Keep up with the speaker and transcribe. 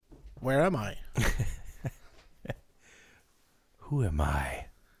Where am I? Who am I?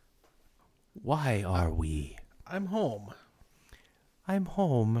 Why are we? I'm home. I'm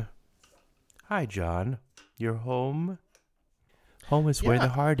home. Hi, John. You're home? Home is where Yeah. the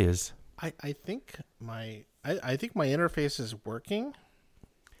heart is. I think my interface is working.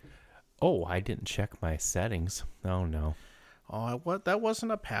 Oh, I didn't check my settings. Oh, no. Oh, what? That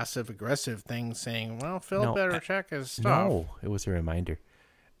wasn't a passive aggressive thing saying, "Well, Phil No, better check his stuff." No, it was a reminder.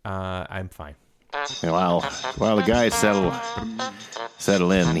 I'm fine. While the guys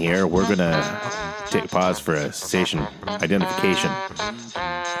settle in here, we're gonna take a pause for a station identification.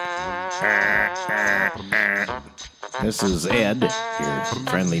 This is Ed, your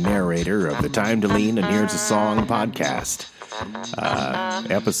friendly narrator of the Time to Lean and Here's a Song podcast.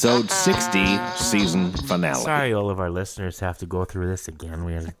 Episode 60, season finale. Sorry all of our listeners have to go through this again.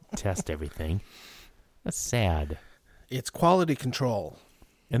 We have to test everything. That's sad. It's quality control.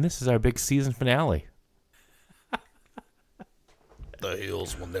 And this is our big season finale. The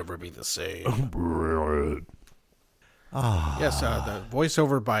hills will never be the same. Ah. Yes, the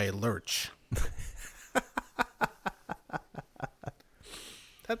voiceover by Lurch.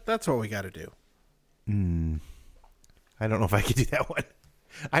 That's what we got to do. I don't know if I could do that one.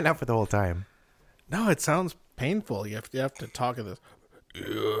 I'm not for the whole time. No, it sounds painful. You have to talk in this.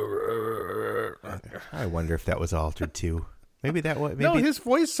 I wonder if that was altered too. Maybe that was. Maybe No, his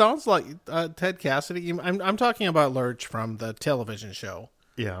voice sounds like Ted Cassidy. I'm talking about Lurch from the television show,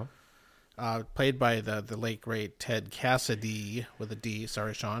 yeah. played by the late great Ted Cassidy with a D.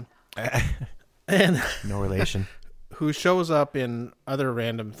 Sorry, Sean. And No relation. who shows up in other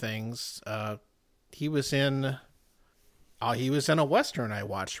random things. He was in a Western I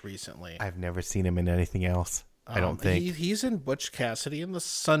watched recently. I've never seen him in anything else. I don't think. He's in Butch Cassidy and the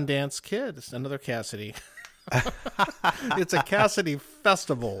Sundance Kid. It's another Cassidy. It's a Cassidy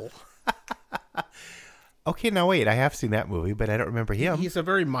festival. Okay, now wait. I have seen that movie, but I don't remember him. He's a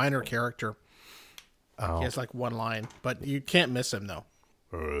very minor character. Oh. He has like one line, but you can't miss him though.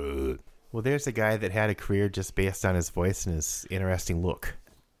 Well, there's a guy that had a career just based on his voice and his interesting look.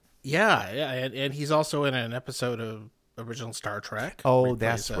 Yeah, and he's also in an episode of original Star Trek. where Oh, he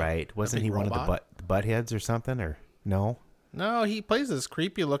that's plays right. Wasn't big he one robot. of the buttheads or something? Or no? No, he plays this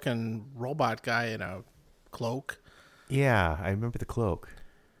creepy-looking robot guy in a cloak. Yeah, I remember the cloak.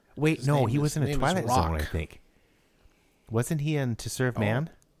 Wait, His no, name he is- was in a name is Twilight Zone, I Rock. think. Wasn't he in To Serve Man?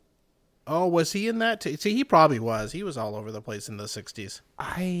 Oh, was he in that? See, he probably was. He was all over the place in the 60s.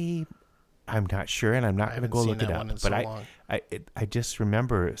 I'm not sure, and I'm not going to haven't go seen look it that up. one in But so I long. just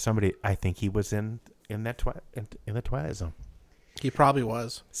remember somebody. I think he was in that in the Twilight Zone. He probably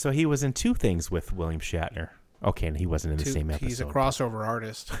was. So he was in two things with William Shatner. Okay, and he wasn't in the same episode. He's a crossover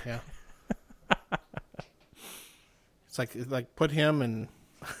artist. Yeah. It's like put him and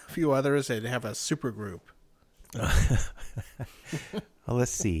a few others and have a super group. Well,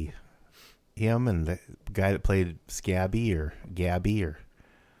 let's see. Him and the guy that played Scabby or Gabby or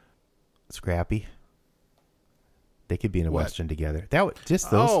Scrappy. They could be in a What? Western together. Just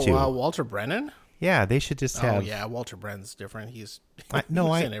those two. Walter Brennan? Yeah, they should just have. Oh, yeah, Walter Brennan's different. He's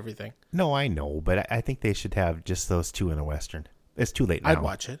no, he's in everything. No, I know, but I think they should have just those two in a Western. It's too late now. I'd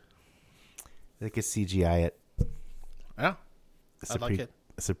watch it. They could CGI it. Yeah, It's I'd a like it.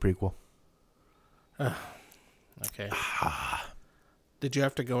 It's a prequel. Okay. Did you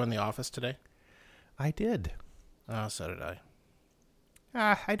have to go in the office today? I did. Oh, so did I.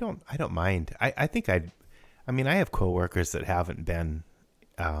 I don't mind. I think I have coworkers that haven't been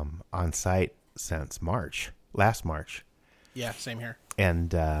on site since last March. Yeah, same here.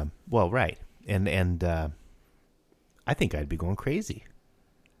 And right. And I think I'd be going crazy.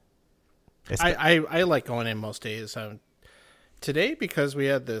 I like going in most days. Today, because we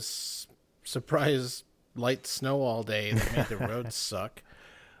had this surprise light snow all day that made the roads suck.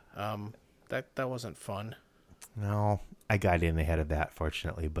 That wasn't fun. No, I got in ahead of that,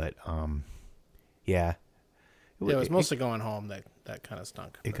 fortunately, but yeah. It was mostly going home that kind of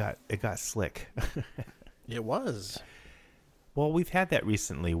stunk. It got slick. It was. Well, we've had that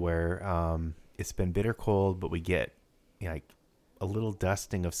recently where it's been bitter cold, but we get like a little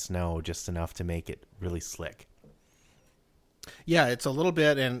dusting of snow, just enough to make it really slick. Yeah, it's a little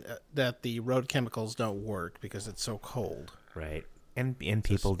bit, and that the road chemicals don't work because it's so cold. Right. And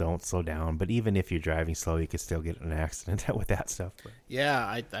people don't slow down, but even if you're driving slow, you could still get in an accident with that stuff. Yeah,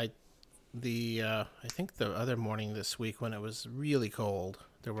 I think the other morning this week when it was really cold,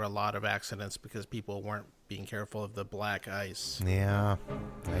 there were a lot of accidents because people weren't being careful of the black ice. Yeah,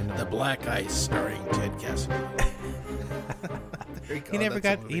 I know. The Black Ice, starring Ted Cassidy. He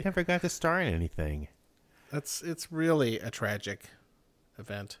never got to star in anything. It's really a tragic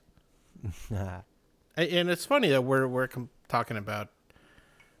event. And it's funny that we're talking about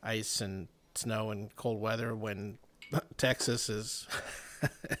ice and snow and cold weather when Texas is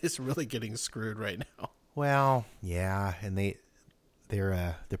is really getting screwed right now. Well, yeah, and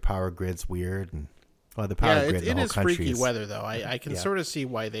their power grid's weird, and the power grid in the it whole is country freaky weather though. I can Yeah. sort of see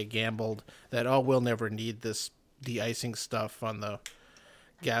why they gambled that. Oh, we'll never need this de-icing stuff on the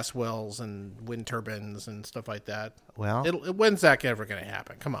gas wells and wind turbines and stuff like that. Well, when's that ever going to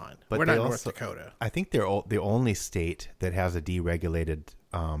happen? Come on, but we're they not North also- Dakota. I think they're the only state that has a deregulated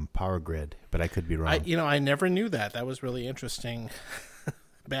power grid, but I could be wrong. I never knew that. That was really interesting.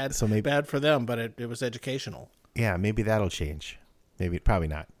 Bad, So maybe- bad for them, but it was educational. Yeah, maybe that'll change. Probably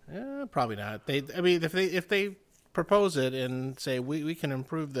not. Probably not. If they propose it and say we can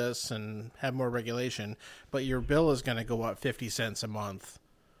improve this and have more regulation, but your bill is going to go up 50 cents a month,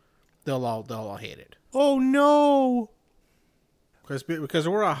 they'll all hate it. Oh no! Because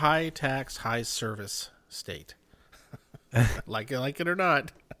we're a high tax, high service state. like it or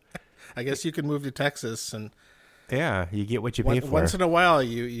not. I guess you can move to Texas and Yeah, you get what you pay for. once in a while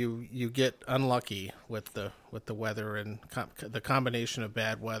you get unlucky with the weather and the combination of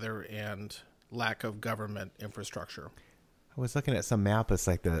bad weather and lack of government infrastructure. I was looking at some map. It's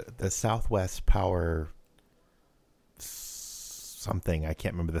like the Southwest Power something. I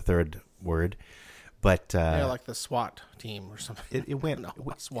can't remember the third word, but Like the SWAT team or something. it went. No,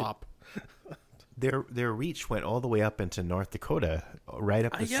 swap. Their reach went all the way up into North Dakota, right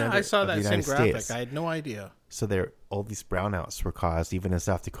up the center I saw of that the same United graphic. States. I had no idea. So all these brownouts were caused even in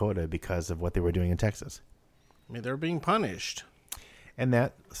South Dakota because of what they were doing in Texas. I mean, they're being punished. And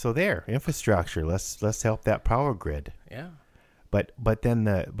infrastructure. Let's help that power grid. Yeah. But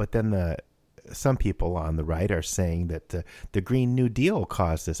then some people on the right are saying that the Green New Deal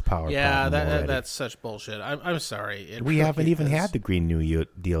caused this power problem already. That's such bullshit. I'm sorry. We haven't even had the Green New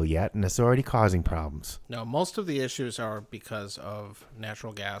Deal yet, and it's already causing problems. No, most of the issues are because of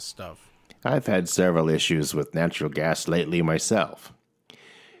natural gas stuff. I've had several issues with natural gas lately myself.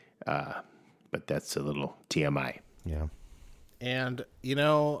 But that's a little TMI. Yeah. And,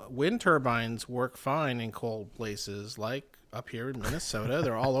 wind turbines work fine in cold places like up here in Minnesota.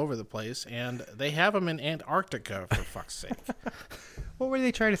 They're all over the place, and they have them in Antarctica, for fuck's sake. What were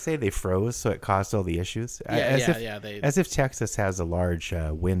they trying to say? They froze, so it caused all the issues? As if Texas has a large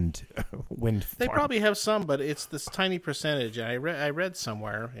wind They farm. probably have some, but it's this tiny percentage. And I read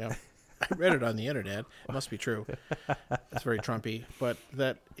somewhere, I read it on the internet. It must be true. It's very Trumpy, but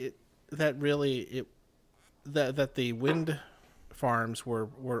that the wind farms were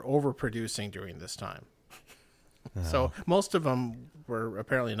overproducing during this time. So most of them were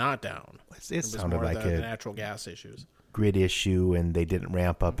apparently not down. It was sounded more like the a natural gas issues. grid issue, and they didn't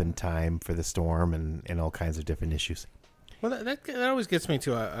ramp up in time for the storm, and all kinds of different issues. Well, that always gets me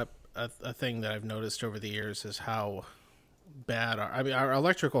to a thing that I've noticed over the years is how bad our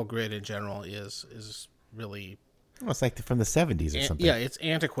electrical grid in general is really. Well, it's like from the 70s or something. Yeah, it's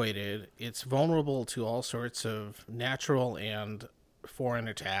antiquated. It's vulnerable to all sorts of natural and foreign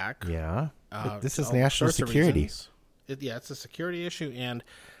attack. Yeah. This is all national sorts of security. reasons. It's a security issue, and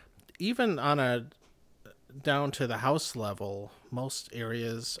even on down to the house level, most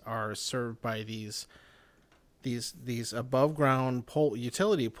areas are served by these above ground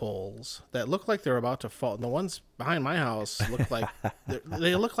utility poles that look like they're about to fall. And the ones behind my house look like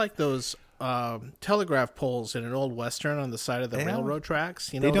they look like those telegraph poles in an old western on the side of the railroad tracks.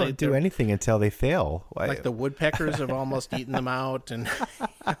 They don't do anything until they fail. Like the woodpeckers have almost eaten them out, and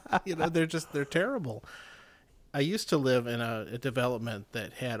they're terrible. I used to live in a development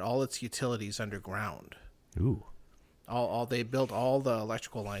that had all its utilities underground. Ooh. They built all the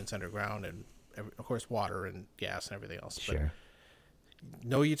electrical lines underground, and of course water and gas and everything else. Sure. But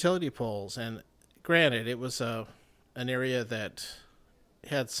no utility poles. And granted, it was an area that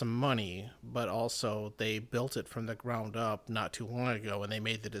had some money, but also they built it from the ground up not too long ago, and they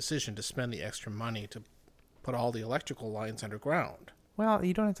made the decision to spend the extra money to put all the electrical lines underground. Well,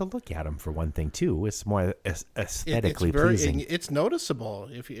 you don't have to look at them for one thing, too. It's more aesthetically pleasing. It's noticeable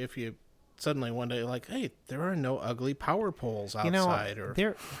if you suddenly one day like, hey, there are no ugly power poles outside.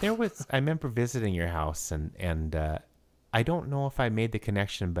 There was. I remember visiting your house, and I don't know if I made the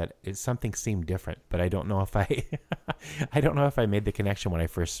connection, but something seemed different. But I don't know if I made the connection when I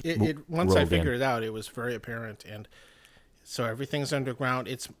first once I figured in. it out, it was very apparent, and so everything's underground.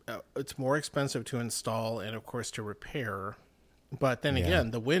 It's more expensive to install and of course to repair, but then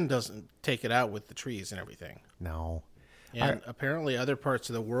again, the wind doesn't take it out with the trees and everything. No, and apparently other parts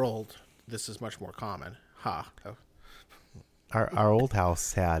of the world this is much more common. Our old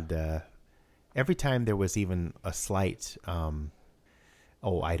house had every time there was even a slight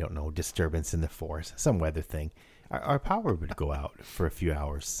I don't know, disturbance in the force, some weather thing, our power would go out for a few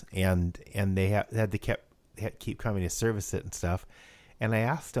hours, and they had to keep coming to service it and stuff. And I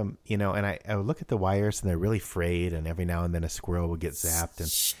asked them, and I would look at the wires, and they're really frayed, and every now and then a squirrel would get zapped,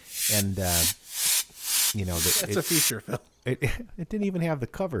 and That's a feature, Phil. It didn't even have the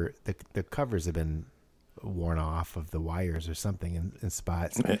cover. The covers have been worn off of the wires or something in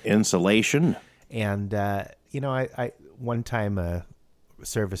spots. Insulation. And I one time a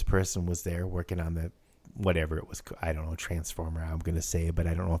service person was there working on the whatever it was. I don't know, transformer. I'm going to say, but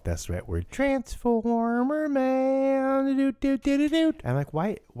I don't know if that's the right word. Transformer man. I'm like,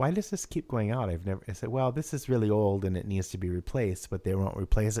 why does this keep going out? I said, well, this is really old and it needs to be replaced, but they won't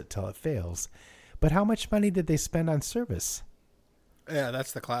replace it till it fails. But how much money did they spend on service? Yeah,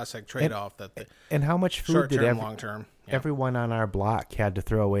 that's the classic trade-off. And how much food did long-term? Yeah. Everyone on our block had to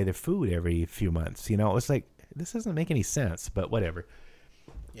throw away their food every few months? It was like, this doesn't make any sense, but whatever.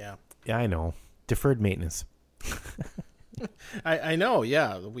 Yeah. Yeah, I know. Deferred maintenance. I know.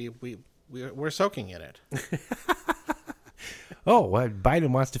 Yeah, we're soaking in it. Oh, well, Biden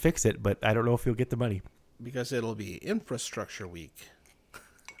wants to fix it, but I don't know if he'll get the money. Because it'll be Infrastructure Week.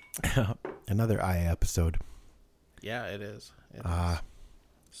 Another I episode. Yeah, it is.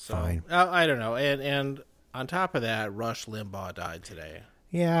 So, fine. I don't know. And on top of that, Rush Limbaugh died today.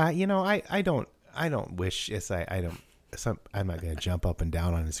 Yeah, I don't wish. I'm not going to jump up and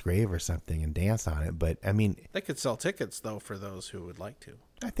down on his grave or something and dance on it. But I mean, they could sell tickets though for those who would like to.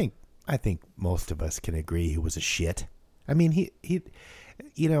 I think most of us can agree he was a shit. I mean, he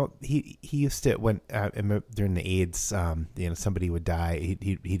used to, when during the AIDS, somebody would die,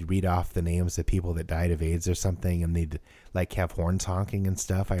 he'd read off the names of people that died of AIDS or something, and they'd like have horns honking and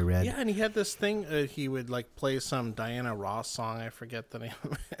stuff. I read. Yeah, and he had this thing. He would like play some Diana Ross song. I forget the name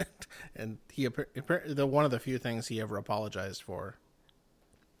of it. And one of the few things he ever apologized for,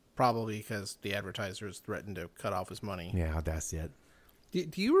 probably because the advertisers threatened to cut off his money. Yeah, that's it.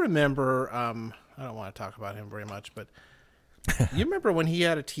 Do you remember? I don't want to talk about him very much, but. You remember when he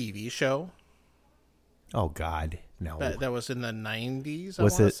had a TV show? Oh God, no! That was in the 90s.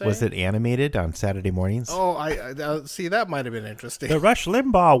 Was it animated on Saturday mornings? Oh, I see. That might have been interesting. The Rush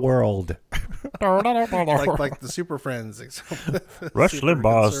Limbaugh world, like the Super Friends. Rush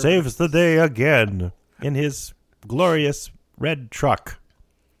Limbaugh saves the day again in his glorious red truck,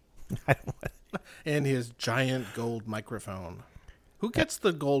 and his giant gold microphone. Who gets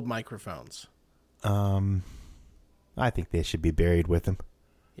the gold microphones? I think they should be buried with him.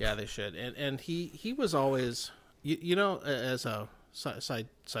 Yeah, they should. And he was always, as a side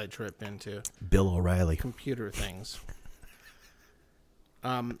trip into Bill O'Reilly computer things.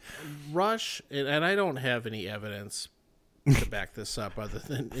 Rush, and I don't have any evidence to back this up other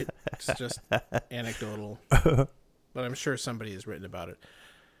than it's just anecdotal, but I'm sure somebody has written about it.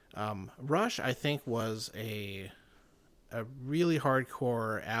 Rush, I think, was a really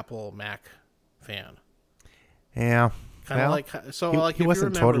hardcore Apple Mac fan. Yeah, kind of he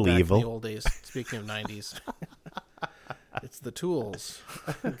wasn't totally evil. In the old days, speaking of 90s, it's the tools.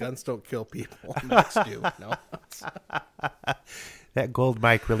 Guns don't kill people. Macs do. No. That gold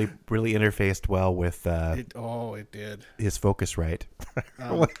mic really interfaced well with. It did. His Focusrite.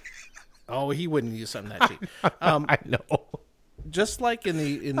 He wouldn't use something that cheap. I know. Just like in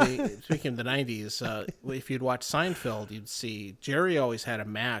the speaking of the 90s, if you'd watch Seinfeld, you'd see Jerry always had a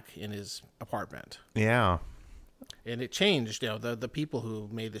Mac in his apartment. Yeah. And it changed. The people who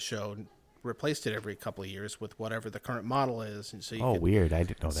made the show replaced it every couple of years with whatever the current model is. And so you could weird. I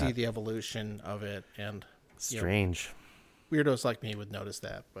didn't know that. See the evolution of it. And strange. Weirdos like me would notice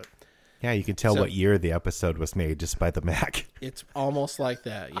that. But yeah, you can tell what year the episode was made just by the Mac. It's almost like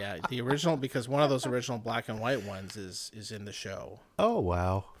that. Yeah, the original, because one of those original black and white ones is in the show. Oh,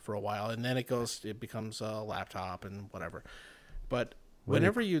 wow. For a while. And then it becomes a laptop and whatever. But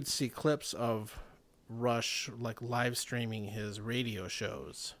whenever you'd see clips of Rush like live streaming his radio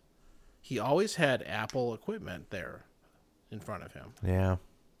shows, he always had Apple equipment there in front of him. Yeah.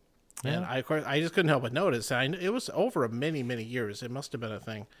 And I just couldn't help but notice. It was over many years. It must have been a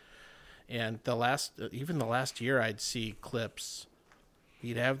thing. And the last year, I'd see clips.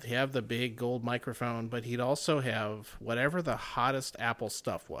 He'd have the big gold microphone, but he'd also have whatever the hottest Apple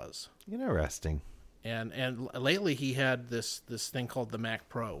stuff was. Interesting. And lately he had this thing called the Mac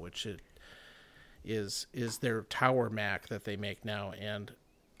Pro, which is their tower Mac that they make now, and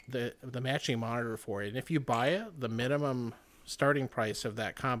the matching monitor for it. And if you buy it, the minimum starting price of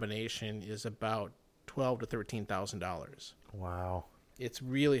that combination is about $12,000 to $13,000. Wow, it's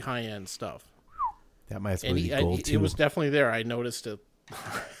really high end stuff. That might as well be gold too. It was definitely there. I noticed it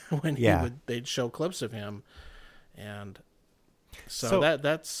when they'd show clips of him, and So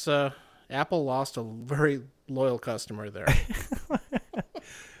that's Apple lost a very loyal customer there.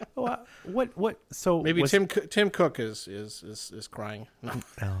 What? So Maybe Tim Cook is crying. No.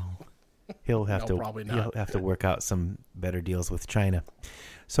 Oh, he'll have to probably not. He'll have to work out some better deals with China.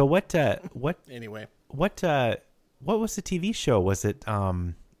 So what? Anyway, what was the TV show? Was it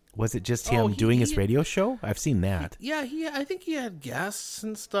just him doing his radio show? I've seen that. I think he had guests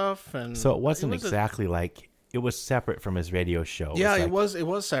and stuff, and so it wasn't exactly like it was separate from his radio show. It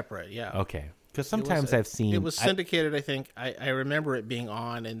was separate. Yeah. Okay. Because sometimes I've seen it was syndicated. I think I remember it being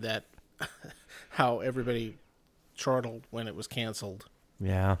on, and that how everybody chortled when it was canceled.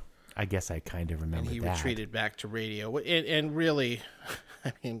 Yeah, I guess I kind of remember and he that. retreated back to radio, and really,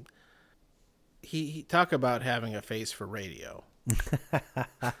 I mean, he talk about having a face for radio,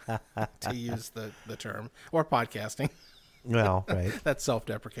 to use the term, or podcasting. Well, right. That's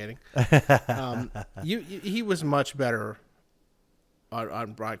self-deprecating. He was much better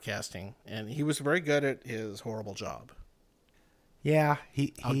on broadcasting, and he was very good at his horrible job. Yeah,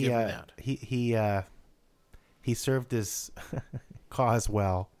 I'll give him that. He served his cause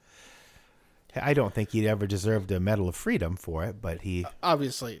well. I don't think he'd ever deserved a Medal of Freedom for it, but he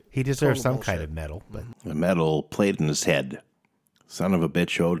obviously deserves some kind of medal. But the medal played in his head. Son of a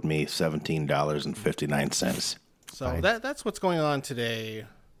bitch owed me $17.59. So that's what's going on today,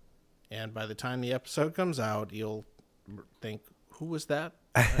 and by the time the episode comes out, you'll think, who was that?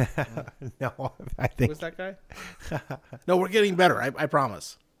 No, I think... Who was that guy? No, we're getting better. I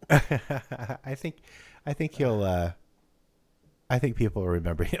promise. I think he'll. I think people will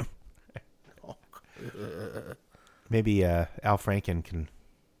remember him. Maybe Al Franken can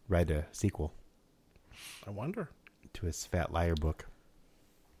write a sequel. I wonder. To his Fat Liar book.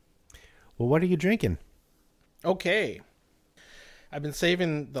 Well, what are you drinking? Okay. I've been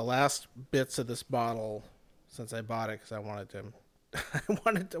saving the last bits of this bottle since I bought it because I wanted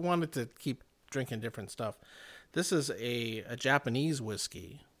to keep drinking different stuff. This is a Japanese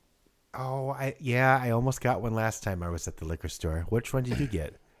whiskey. Oh, I almost got one last time I was at the liquor store. Which one did you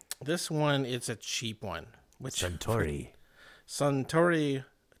get? This one, it's a cheap one. Suntory. Suntory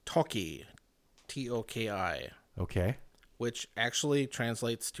Toki, Toki. Okay. Which actually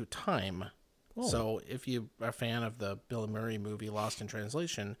translates to time. Oh. So if you are a fan of the Bill Murray movie Lost in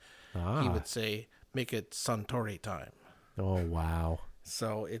Translation, he would say, make it Suntory time. Oh, wow.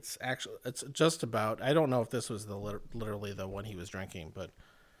 So it's just about, I don't know if this was literally the one he was drinking, but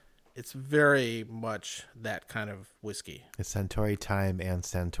it's very much that kind of whiskey. It's Suntory time and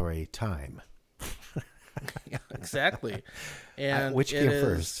Suntory time. Yeah, exactly. And which came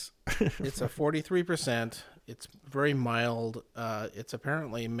first? It's a 43%. It's very mild. It's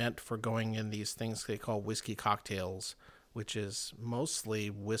apparently meant for going in these things they call whiskey cocktails, which is mostly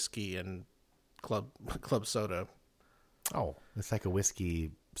whiskey and club soda. Oh, it's like a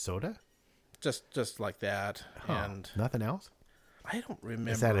whiskey soda? Just like that. Huh. And nothing else? I don't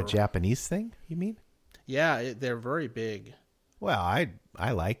remember. Is that a Japanese thing, you mean? Yeah, they're very big. Well, I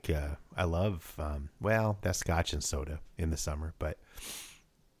love, that's scotch and soda in the summer, but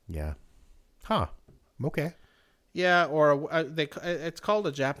yeah. Huh. Okay. Yeah, or it's called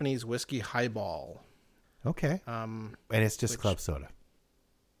a Japanese whiskey highball. Okay. And it's just club soda.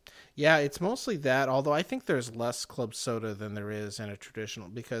 Yeah, it's mostly that, although I think there's less club soda than there is in a traditional,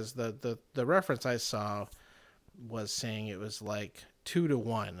 because the reference I saw was saying it was like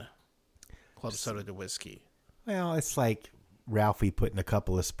 2-to-1 club soda to whiskey. Well, it's like Ralphie putting a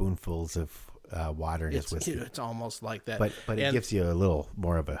couple of spoonfuls of water in his whiskey. It's almost like that. But it gives you a little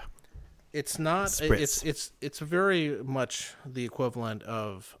more of a It's not. spritz. It's very much the equivalent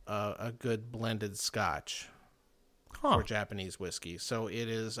of a good blended Scotch for Japanese whiskey. So it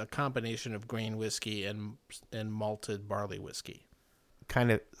is a combination of grain whiskey and malted barley whiskey.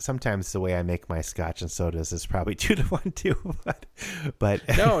 Kind of sometimes the way I make my scotch and sodas is probably 2-to-1 too, but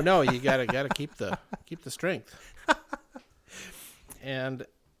no, you gotta keep the strength. And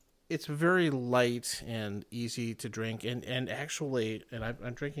it's very light and easy to drink, and actually, and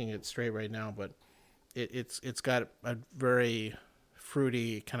I'm drinking it straight right now, but it's got a very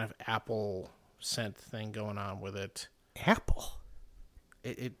fruity kind of apple scent thing going on with it. Apple.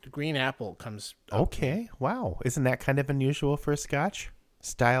 Green apple comes up. Okay, wow, isn't that kind of unusual for a scotch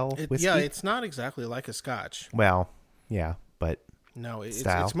style whiskey? Yeah, it's not exactly like a scotch. Well, yeah, but no,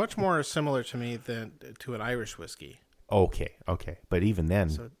 it's much more similar to me than to an Irish whiskey. Okay, but even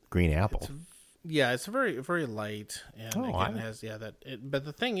then, green apple. It's very, very light, and again, it has but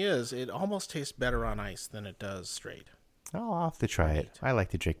the thing is, it almost tastes better on ice than it does straight. Oh, I'll have to try it. I like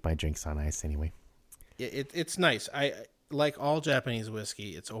to drink my drinks on ice anyway. It's nice. I like all Japanese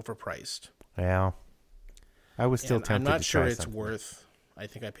whiskey. It's overpriced. Yeah. I was still And tempted I'm not to sure try it's something. worth. I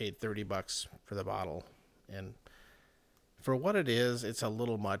think I paid $30 for the bottle, and for what it is, it's a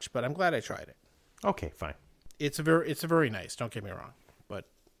little much. But I'm glad I tried it. Okay, fine. It's very nice. Don't get me wrong, but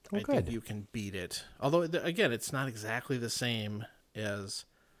I good. think you can beat it. Although again, it's not exactly the same as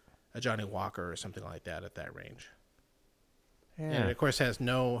a Johnny Walker or something like that at that range. And Yeah. it, of course, has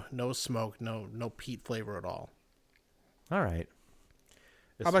no smoke, no peat flavor at all. All right.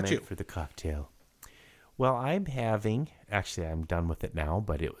 How about It's you? meant for the cocktail? Well, I'm having. Actually, I'm done with it now.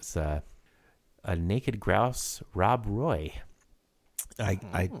 But it was a Naked Grouse Rob Roy.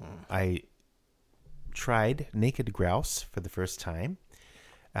 I tried Naked Grouse for the first time.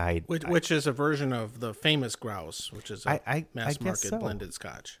 Which is a version of the famous Grouse, which is a I mass guess market so. blended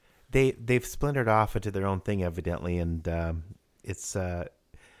Scotch. They've splintered off into their own thing, evidently, and it's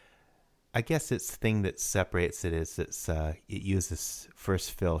I guess its thing that separates it is it uses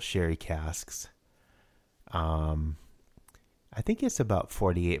first fill sherry casks. I think it's about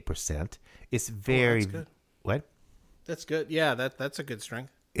 48%. It's very good. what? That's good. Yeah, that's a good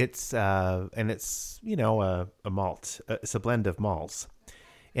strength. It's and it's a malt. It's a blend of malts,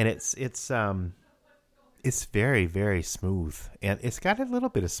 and it's very, very smooth, and it's got a little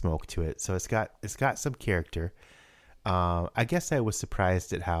bit of smoke to it. So it's got some character. I guess I was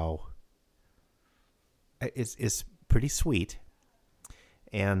surprised at how it's pretty sweet,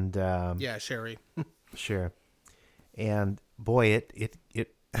 and Yeah, sherry. sure, and boy, it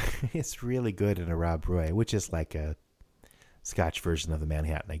it's really good in a Rob Roy, which is like a Scotch version of the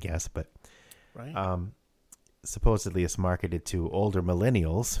Manhattan, I guess, but Right. supposedly it's marketed to older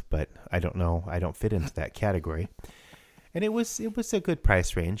millennials, but I don't know. I don't fit into that category. And it was a good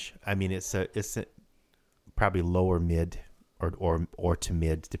price range. I mean, it's a probably lower mid or to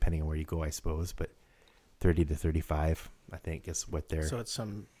mid, depending on where you go, I suppose. But 30 to 35, I think, is what their So it's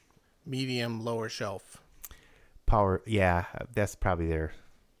some medium lower shelf. power. Yeah, that's probably their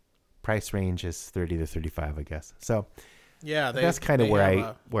price range is 30 to 35, I guess. So Yeah, that's kind of where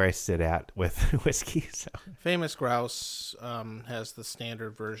have I sit at with whiskey. So. Famous Grouse has the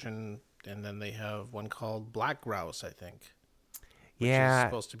standard version, and then they have one called Black Grouse, I think. Which is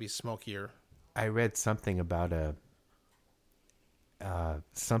supposed to be smokier. I read something about a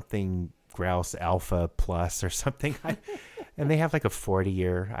something Grouse Alpha Plus or something, and they have like a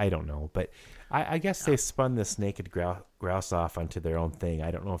 40-year. I don't know, but I guess they spun this Naked Grouse off onto their own thing.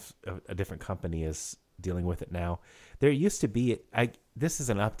 I don't know if a different company is dealing with it now. There used to be this is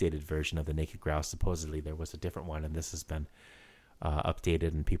an updated version of the Naked Grouse. Supposedly there was a different one, and this has been updated,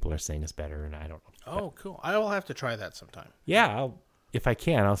 and people are saying it's better. And I don't know. Oh, cool! I will have to try that sometime. Yeah, if I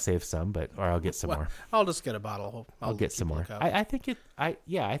can, I'll save some, or I'll get some Well, more. I'll just get a bottle. I'll get keep some a more. lookout. I think I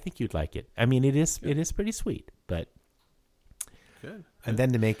think you'd like it. I mean, it is pretty sweet, but Good. and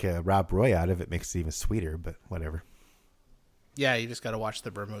then to make a Rob Roy out of it makes it even sweeter. But whatever. Yeah, you just got to watch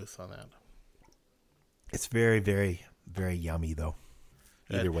the vermouth on that. It's very, very, very yummy, though.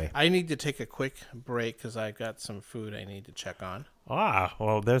 Either Good. way. I need to take a quick break because I've got some food I need to check on.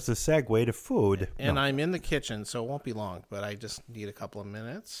 Well, there's a segue to food. And I'm in the kitchen, so it won't be long, but I just need a couple of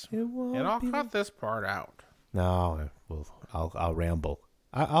minutes. It won't And I'll be cut this part out. No, I'll ramble.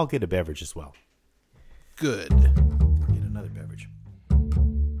 I'll get a beverage as well. Good. Get another beverage.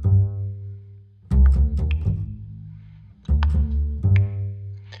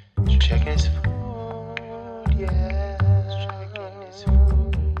 Checking his food, yeah. Checking his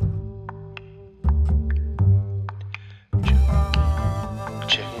food.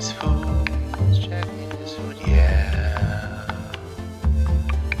 Checking his food. Checking his food, yeah.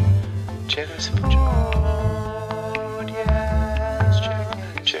 Checking his food, yeah.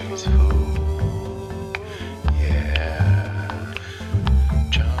 Checking his food, yeah.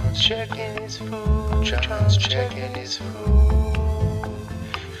 John's checking his food. John's checking his food.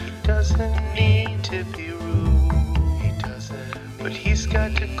 Doesn't need to be rude. He doesn't. But he's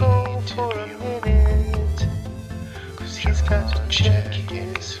got to go for a minute. 'Cause he's got to check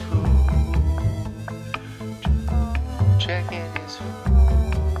his food. Checking his food.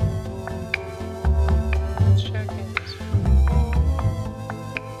 Checking his food.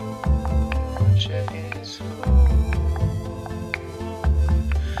 Checking his food.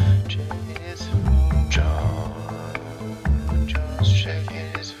 Checking his food. John's checking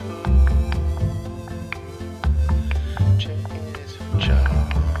his food. Checking his food.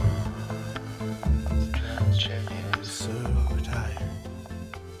 John's checking his So tired.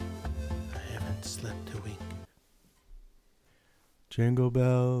 I haven't slept a wink. Jingle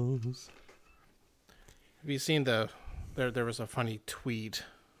bells. Have you seen there was a funny tweet.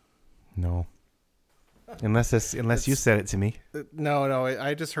 No. Unless you said it to me. No,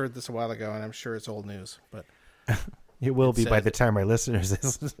 I just heard this a while ago, and I'm sure it's old news. But It will be by said- the time our listeners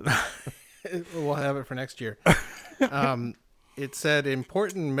listen. We'll have it for next year. It said,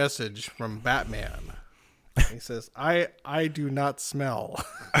 important message from Batman. He says, I do not smell.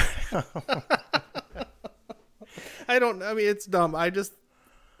 I mean, it's dumb.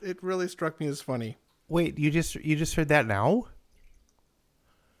 It really struck me as funny. Wait, you just heard that now?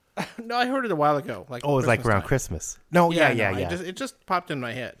 No, I heard it a while ago. Like, Oh, it was like around time. Christmas. No, yeah. It just popped in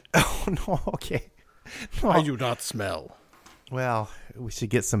my head. Oh, no, okay. No. I do not smell. Well, we should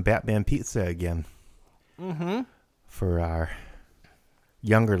get some Batman pizza again. Mm-hmm. For our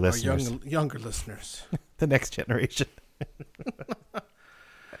younger listeners. Younger listeners. The next generation.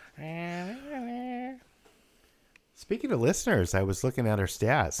 Speaking of listeners, I was looking at our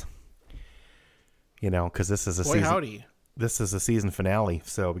stats. You know, because this is a Boy, season. howdy. This is a season finale,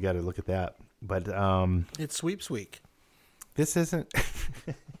 so we got to look at that. But It's sweeps week. this isn't.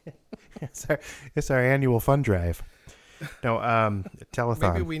 It's our annual fund drive. No,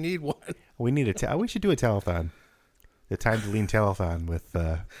 telethon. Maybe we need one. We need we should do a telethon. The Time to Lean telethon with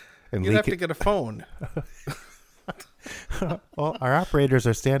and You'd have leak to it. get a phone. Well, our operators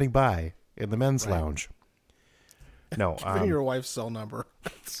are standing by in the men's lounge. No, Give me your wife's cell number.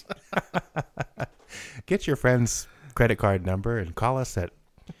 get your friend's credit card number and call us at.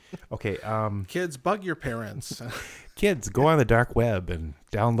 Okay, Kids, bug your parents. kids, go on the dark web and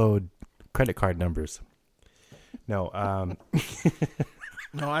download credit card numbers. No,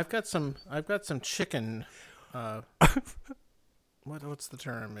 No, I've got some chicken. What's the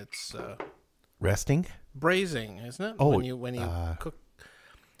term? It's resting. braising, isn't it? Oh,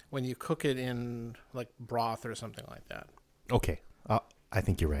 when you cook it in like broth or something like that. Okay, I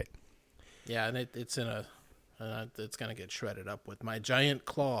think you're right. Yeah, and it's in it's gonna get shredded up with my giant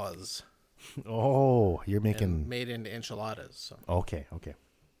claws Oh, you're and making made into enchiladas. So. okay.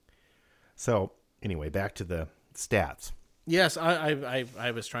 So anyway, back to the stats. Yes,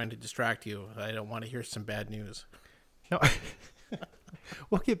 I was trying to distract you. I don't want to hear some bad news. No,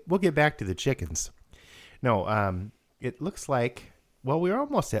 we'll get back to the chickens. No, it looks like we're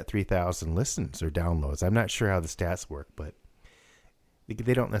almost at 3,000 listens or downloads. I'm not sure how the stats work, but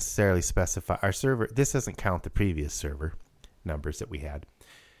they don't necessarily specify our server. This doesn't count the previous server numbers that we had,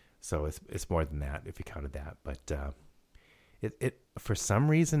 so it's more than that if you counted that. But it for some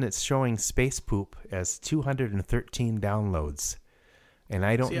reason it's showing Space Poop as 213 downloads, and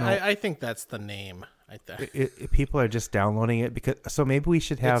I don't know. I think that's the name. People are just downloading it because. So maybe we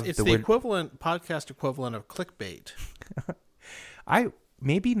should have It's the equivalent podcast equivalent of clickbait.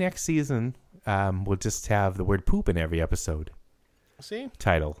 Maybe next season we'll just have the word poop in every episode See,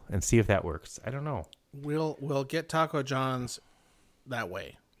 title and see if that works. I don't know. we'll get Taco John's that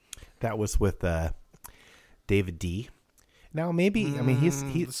way. That was with David D. Now maybe I mean The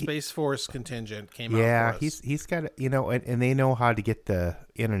he's Space Force contingent came out. yeah For us. he's got and they know how to get the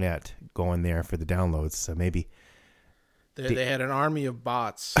internet going there for the downloads. So maybe They had an army of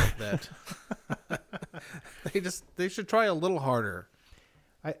bots that they should try a little harder.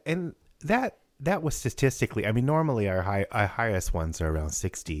 and that was statistically. I mean normally our highest ones are around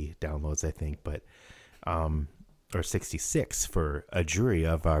 60 downloads I think, but or 66 for a jury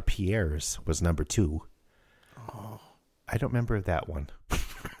of our Pierres was number 2. Oh. I don't remember that one.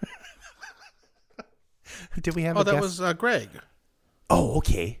 Did we have a That guest? was Greg. Oh,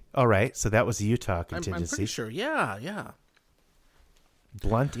 okay. All right. So that was the Utah I'm contingency. pretty sure. Yeah.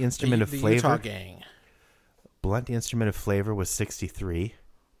 Blunt instrument of the flavor. Utah gang. Blunt instrument of flavor was 63.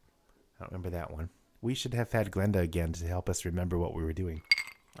 I don't remember that one. We should have had Glenda again to help us remember what we were doing.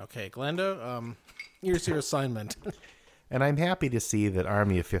 Okay, Glenda, here's your assignment. And I'm happy to see that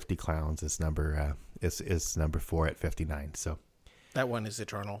Army of 50 Clowns is number 4 at 59. So That one is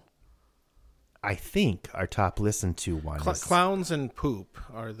eternal. I think our top listened to one is Clowns and poop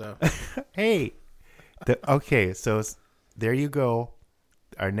are the. Hey. Okay, so there you go.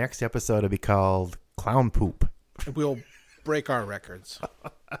 Our next episode will be called Clown Poop. We'll break our records.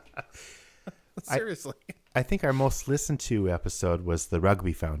 Seriously. I think our most listened to episode was the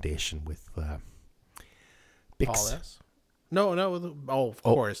Rugby Foundation with Bix. Paul S. No. Of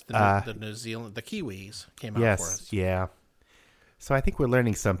course. The New Zealand, the Kiwis came out for us. Yes, yeah. So I think we're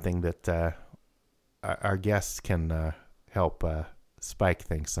learning something that our guests can help spike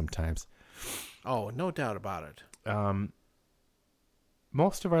things sometimes. Oh, no doubt about it.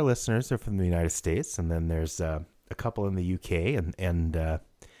 Most of our listeners are from the United States, and then there's a couple in the UK, and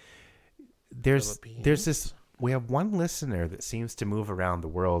there's this. We have one listener that seems to move around the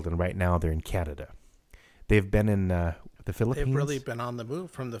world, and right now they're in Canada. They've been in the Philippines. They've really been on the move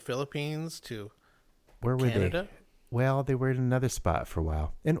from the Philippines to Where were Canada. Well, they were in another spot for a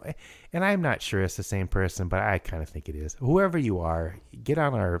while. And I'm not sure it's the same person, but I kind of think it is. Whoever you are, get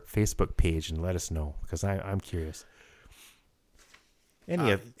on our Facebook page and let us know, because I'm curious.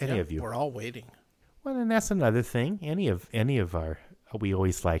 Any of you. We're all waiting. Well, and that's another thing. Any of our, we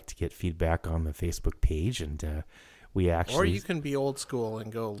always like to get feedback on the Facebook page, and we actually. Or you can be old school and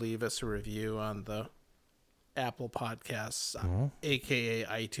go leave us a review on the Apple Podcasts, aka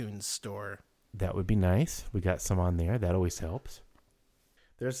iTunes Store. That would be nice. We got some on there. That always helps.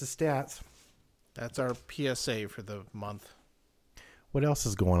 There's the stats. That's our PSA for the month. What else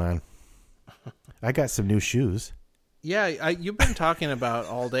is going on? I got some new shoes. Yeah, you've been talking about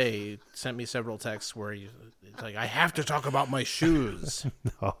all day. You sent me several texts where it's like, I have to talk about my shoes.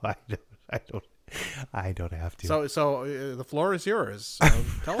 No, I don't have to. So the floor is yours. So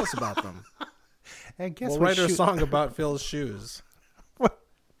tell us about them. And guess we'll what write a song about Phil's shoes.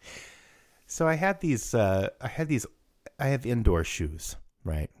 So I had these. I have indoor shoes,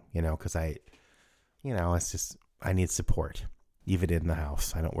 right? Because it's just I need support, even in the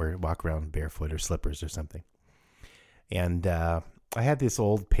house. I don't walk around barefoot or slippers or something. And I had this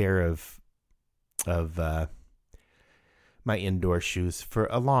old pair of my indoor shoes for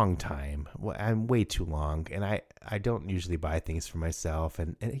a long time. I'm way too long, and I don't usually buy things for myself.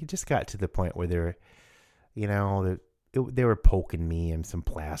 And it just got to the point where they were poking me, and some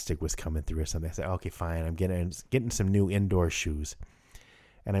plastic was coming through or something. I said, okay, fine. I'm getting some new indoor shoes.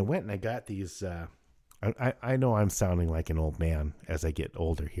 And I went and I got these. I know I'm sounding like an old man as I get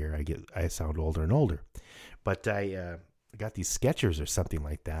older here. I sound older and older. But I got these Skechers or something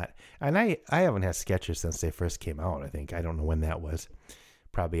like that. And I haven't had Skechers since they first came out, I think. I don't know when that was.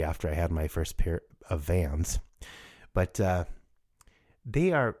 Probably after I had my first pair of Vans. But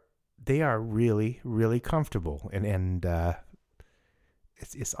they are really, really comfortable, and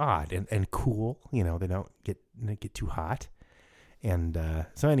it's odd and cool. They don't get too hot, and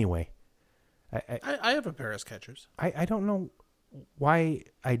so anyway, I have a pair of Skechers. I don't know why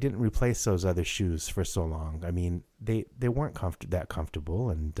I didn't replace those other shoes for so long. I mean, they weren't that comfortable,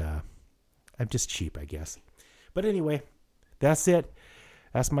 and I'm just cheap, I guess. But anyway, that's it.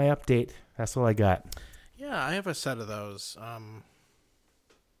 That's my update. That's all I got. Yeah, I have a set of those.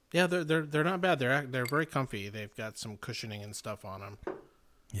 Yeah, they're not bad. They're very comfy. They've got some cushioning and stuff on them.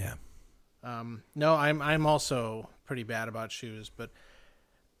 Yeah. No, I'm also pretty bad about shoes, but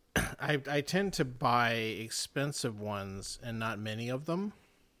I tend to buy expensive ones and not many of them.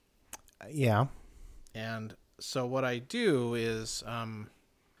 Yeah. And so what I do is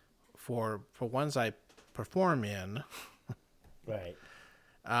for ones I perform in. Right.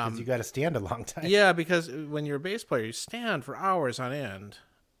 Because you got to stand a long time. Yeah, because when you're a bass player, you stand for hours on end.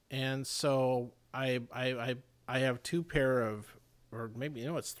 And so I have two pair of, or maybe,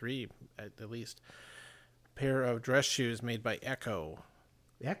 it's three at least, pair of dress shoes made by Ecco.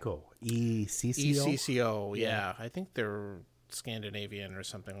 Ecco. ECCO? ECCO, yeah. I think they're Scandinavian or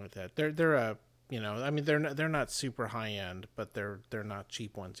something like that. They're a, they're not super high end, but they're not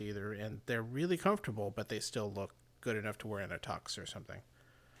cheap ones either. And they're really comfortable, but they still look good enough to wear in a tux or something.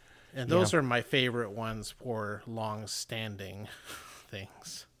 And those are my favorite ones for long-standing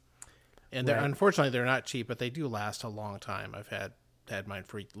things. And unfortunately, they're not cheap, but they do last a long time. I've had mine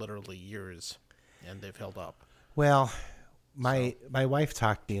for literally years, and they've held up. Well, my wife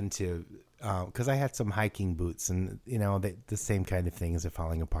talked me into, because I had some hiking boots, and the same kind of things are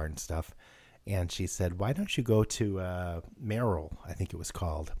falling apart and stuff. And she said, "Why don't you go to Merrill?" I think it was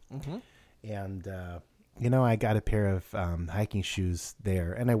called. Mm-hmm. And I got a pair of hiking shoes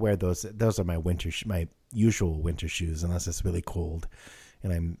there, and I wear those. Those are my my usual winter shoes, unless it's really cold,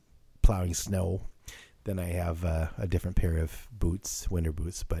 and I'm plowing snow. Then I have a different pair of boots, winter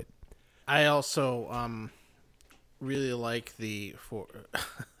boots. But I also really like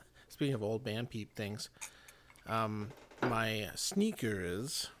speaking of old man peep things, my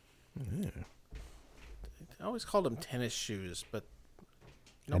sneakers. I always called them tennis shoes, but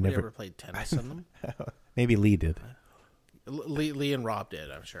nobody ever played tennis in them. Maybe Lee did. Lee and Rob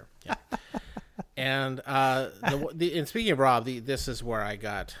did, I'm sure. Yeah. And and speaking of Rob, this is where I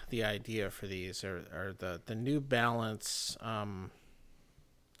got the idea for these. Are the New Balance?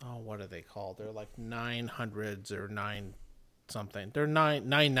 What are they called? They're like 900s or 9 something. They're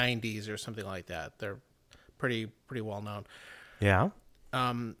 990s or something like that. They're pretty well known. Yeah.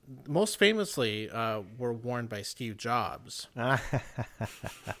 Most famously were worn by Steve Jobs,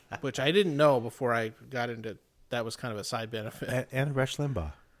 which I didn't know before I got into. That was kind of a side benefit. And Rush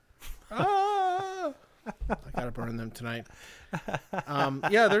Limbaugh. I gotta burn them tonight.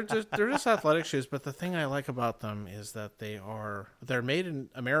 Yeah, they're just athletic shoes, but the thing I like about them is that they're made in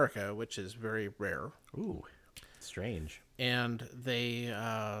America, which is very rare. Ooh. Strange. and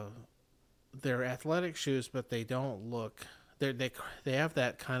they're athletic shoes, but they don't look. They have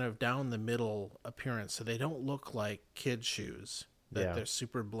that kind of down the middle appearance, so they don't look like kid shoes. Yeah. They're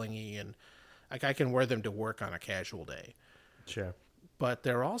super blingy, and like I can wear them to work on a casual day. Sure. But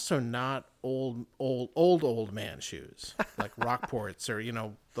they're also not old man shoes like Rockports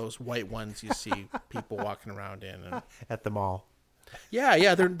or those white ones you see people walking around in. And At the mall.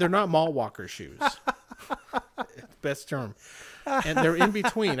 yeah, they're not mall walker shoes. Best term. And they're in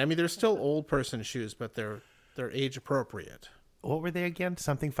between. I mean, they're still old person shoes, but they're age appropriate. What were they again?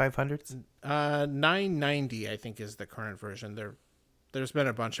 Something 500s? 990, I think, is the current version. There's been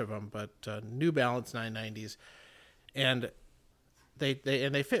a bunch of them, but New Balance 990s, and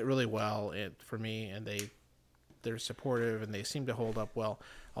they fit really well for me, and they're supportive and they seem to hold up well.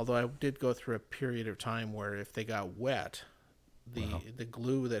 Although I did go through a period of time where if they got wet, the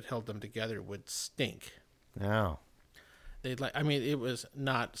glue that held them together would stink. Oh. It was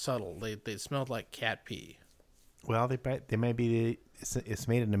not subtle. They smelled like cat pee. Well, they might be. It's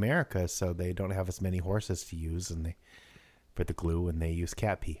made in America, so they don't have as many horses to use, and for the glue, and they use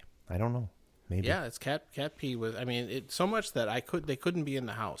cat pee. I don't know. Maybe. Yeah, it's cat pee with. I mean, it so much that they couldn't be in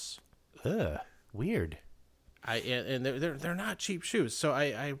the house. Ugh, weird. And they're not cheap shoes, so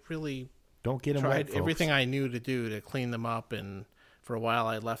I really Don't get them tried wet, folks. everything I knew to do to clean them up, and for a while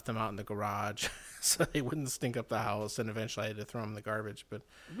I left them out in the garage so they wouldn't stink up the house, and eventually I had to throw them in the garbage. But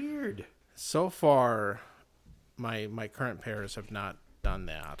Weird. so far, my current pairs have not done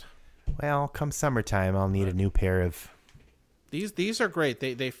that. Well, come summertime, I'll need a new pair of. These are great.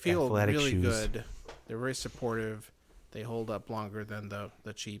 They feel Athletic really shoes. good. They're very supportive. They hold up longer than the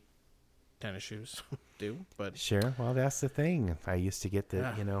cheap tennis shoes do. But Sure. Well, that's the thing. I used to get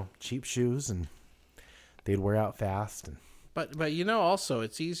the cheap shoes, and they'd wear out fast. And but also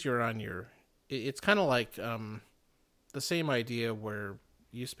it's easier on your. It's kind of like the same idea where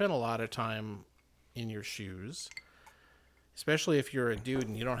you spend a lot of time in your shoes, especially if you're a dude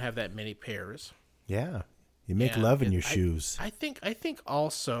and you don't have that many pairs. yeah, you make And love in your shoes. I think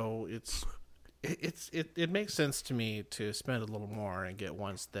also it makes sense to me to spend a little more and get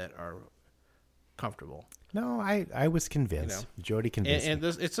ones that are comfortable. No, I was convinced. Jody convinced And me.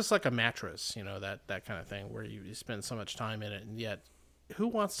 it's just like a mattress, that kind of thing where you spend so much time in it, and yet who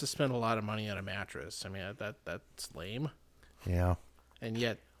wants to spend a lot of money on a mattress? I mean, that's lame, Yeah, and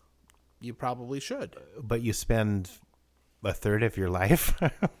yet you probably should. but you spend a third of your life,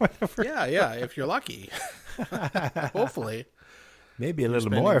 whatever. Yeah, if you're lucky. Hopefully. Maybe a little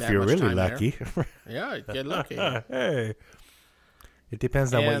spending more if that you're much really time there. lucky. Yeah, get lucky. Hey, it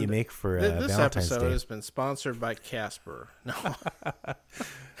depends on what you And make for this Valentine's episode Day. has been sponsored by Casper. No, I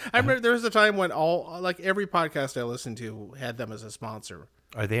remember there was a time when every podcast I listened to had them as a sponsor.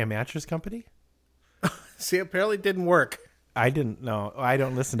 Are they a mattress company? See, apparently it didn't work. I didn't know. I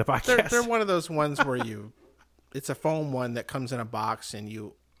don't listen to podcasts. They're one of those ones where it's a foam one that comes in a box and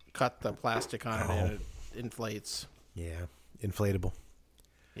you cut the plastic on it and it inflates. Yeah, inflatable.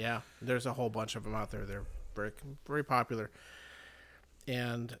 Yeah, there's a whole bunch of them out there. They're very, very popular,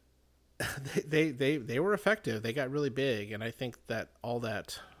 and they were effective. They got really big, and I think that all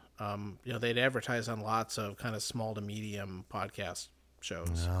that they'd advertise on lots of kind of small to medium podcast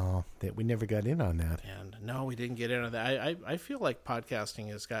shows. No, we never got in on that. And no, we didn't get into that. I feel like podcasting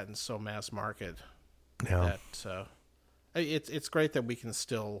has gotten so mass market No. that it's great that we can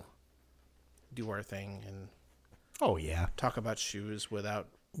still do our thing and Oh yeah. talk about shoes without.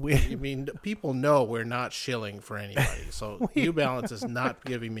 I We, mean, people know we're not shilling for anybody. So New Balance is not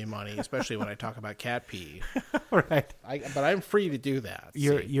giving me money, especially when I talk about cat pee. right. But I'm free to do that.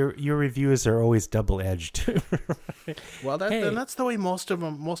 Your see? your reviews are always double edged. Well, Hey. and that's the way most of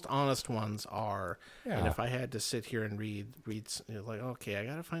them, most honest ones are. And Yeah. if I had to sit here and read, like, okay, I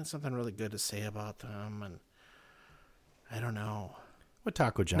got to find something really good to say about them, and I don't know. What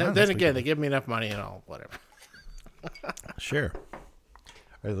Taco John? Then again, they give me enough money and all, whatever. sure.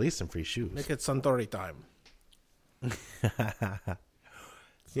 Or at least some free shoes. Make it Suntory time.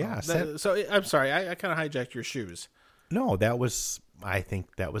 Yeah. So I'm sorry, I kind of hijacked your shoes. No, I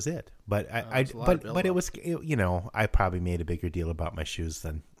think that was it. But that's a lot of but it was, I probably made a bigger deal about my shoes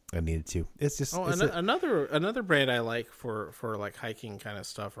than I needed to. It's just Oh, another brand I like for like hiking kind of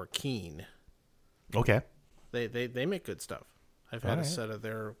stuff are Keen. okay. They make good stuff. I've had Alright. a set of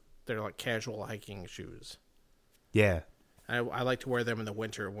their like casual hiking shoes. Yeah. I like to wear them in the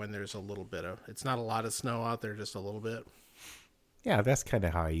winter when there's a little bit of. It's not a lot of snow out there, just a little bit. Yeah, that's kind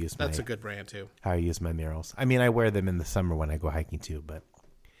of how I use That's a good brand too. how I use my Merrells. I mean, I wear them in the summer when I go hiking too, but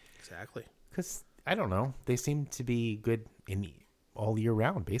Exactly. because I don't know, they seem to be good in all year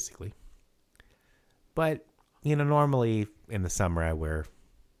round, basically. But normally in the summer I wear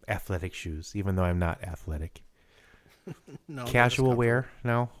athletic shoes, even though I'm not athletic. No, Casual wear?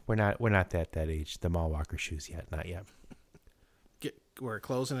 No, we're not that age. The Mall Walker shoes yet, not yet. We're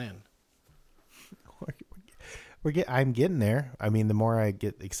closing in. I'm getting there. I mean, the more I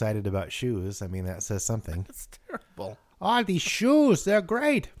get excited about shoes, I mean that says something. That's terrible. Oh, these shoes, they're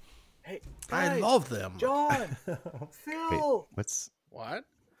great. Hey, I guys, love them. John, Wait, Phil, what's What?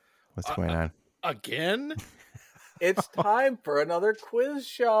 going on? Again? it's time for another quiz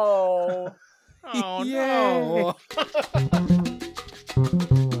show. Oh Yay. no.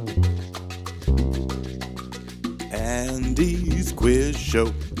 Andy's Quiz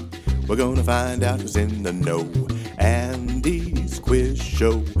Show. We're gonna find out who's in the know. Andy's Quiz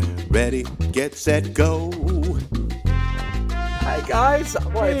Show. Ready, get, set, go. Hi guys,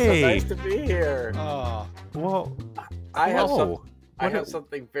 boy, it's so Hey. nice to be here. Oh, Whoa. I have Whoa.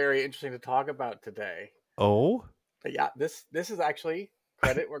 something very interesting to talk about today. Oh? But yeah, this is actually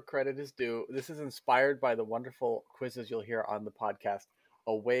credit where credit is due. This is inspired by the wonderful quizzes you'll hear on the podcast,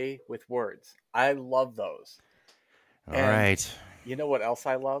 Away with Words. I love those. All And- right. You know what else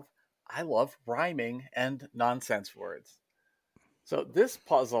I love? I love rhyming and nonsense words. So this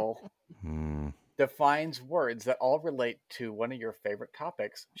puzzle defines words that all relate to one of your favorite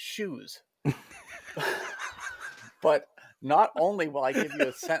topics, shoes. But not only will I give you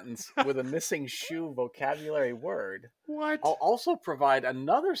a sentence with a missing shoe vocabulary word, What? I'll also provide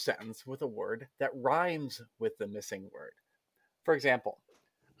another sentence with a word that rhymes with the missing word. For example,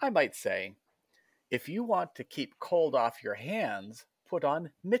 I might say, if you want to keep cold off your hands, put on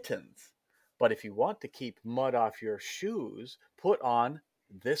mittens. But if you want to keep mud off your shoes, put on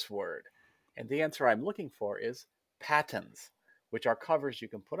this word. And the answer I'm looking for is pattens, which are covers you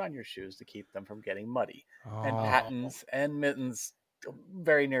can put on your shoes to keep them from getting muddy. And Oh. pattens and mittens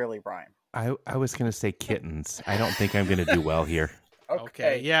very nearly rhyme. I was going to say kittens. I don't think I'm going to do well here.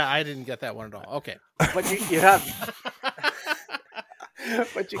 okay. Yeah, I didn't get that one at all. Okay. But you have,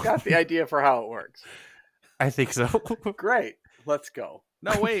 but you got the idea for how it works. I think so. Great. Let's go.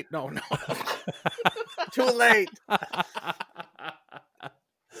 No, wait. No. Too late.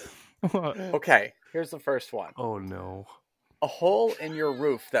 Okay, here's the first one. Oh, no. A hole in your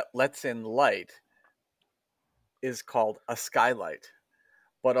roof that lets in light is called a skylight.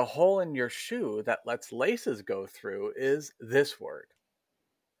 But a hole in your shoe that lets laces go through is this word.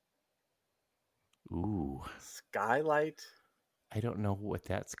 Ooh. Skylight. I don't know what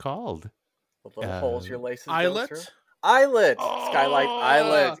that's called. The little holes your laces go through. Eyelet? Eyelet. Skylight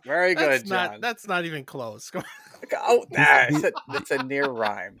eyelet. Very good, John. That's not even close. Oh, it's a near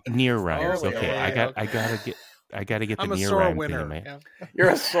rhyme. Near rhymes. Nearly, Okay. okay. I gotta get the I'm a near sore rhyme winner. thing in my Yeah. You're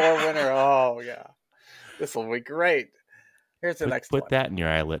a sore winner. Oh, yeah. This will be great. Here's the next Put one. that in your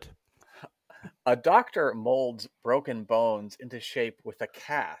eyelet. A doctor molds broken bones into shape with a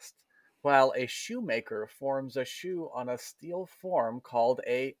cast, while a shoemaker forms a shoe on a steel form called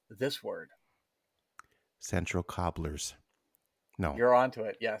this word. Central cobblers. No. You're onto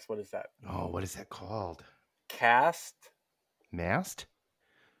it. Yes, what is that? Oh, what is that called? Cast? Mast?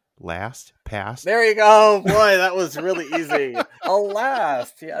 Last? Past? There you go. Boy, that was really easy. A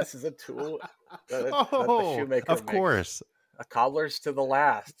last. Yes, is a tool that the shoemaker of makes. course. A cobbler's to the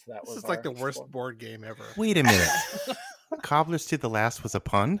last. That was This is like the our worst slogan. board game ever. Wait a minute. Cobblers to the last was a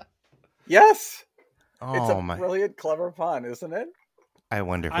pun? Yes. Oh, It's a my. brilliant, clever pun, isn't it? I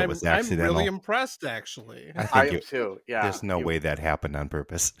wonder if it I'm was accidental. really impressed, actually. I I think am too. Yeah. there's no way that happened on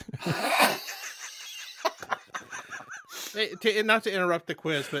purpose. Hey, not to interrupt the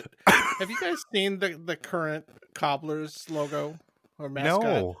quiz, but have you guys seen the current Cobbler's logo or mascot?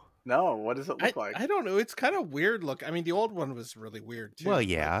 No. No, what does it look like? I don't know. It's kind of weird look. I mean, the old one was really weird too. Well, but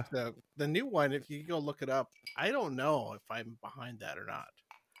yeah. The new one, if you go look it up, I don't know if I'm behind that or not.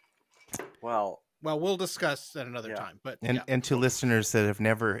 Well, Well, we'll discuss at another Yeah. time. But And yeah. and to listeners that have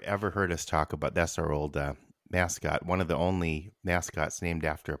never ever heard us talk about, that's our old mascot, one of the only mascots named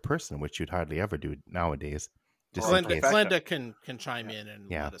after a person, which you'd hardly ever do nowadays. Just in Glenda, case. Glenda- Glenda can chime in and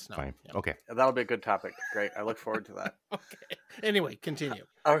Yeah, let us know. fine. Yeah. Okay. that'll be a good topic. Great. I look forward to that. Okay. Anyway, continue.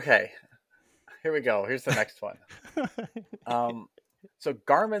 Okay. Here we go. Here's the next one. So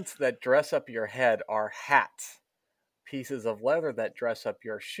garments that dress up your head are hats. Pieces of leather that dress up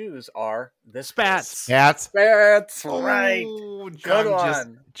your shoes are this Spats. That's Spats. Right. Oh, Good just,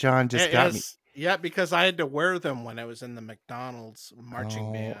 one. John just It got me. is- Yeah, because I had to wear them when I was in the McDonald's marching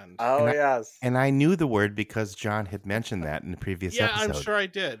Oh. band. Oh, And yes. And I knew the word because John had mentioned that in the previous Yeah, episode. I'm sure I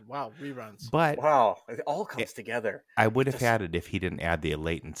did. Wow, reruns. But Wow. It all comes together. I would have had it if he didn't add the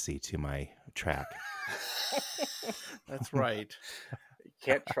latency to my track. That's right. You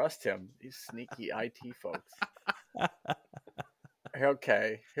can't trust him. These sneaky IT folks.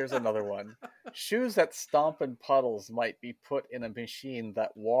 Okay, here's another one. Shoes that stomp in puddles might be put in a machine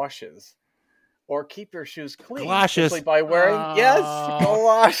that washes. Or keep your shoes clean Galoshes. simply by wearing... Yes,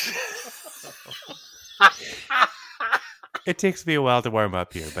 galoshes. It takes me a while to warm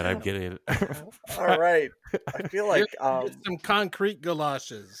up here, but I'm getting it. All right. I feel like... Here's some concrete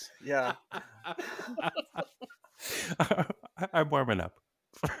galoshes. yeah. I'm warming up.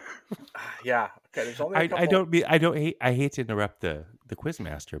 Yeah. Okay, there's only a couple... I hate to interrupt the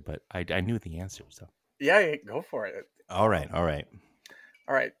quizmaster, but I knew the answer. So Yeah, go for it. all right. All right.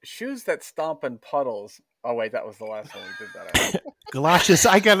 Shoes that stomp in puddles. Oh, wait, that was the last one. We did that already. Galoshes.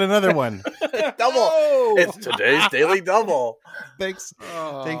 I got another one. Double. It's today's daily double. Thanks,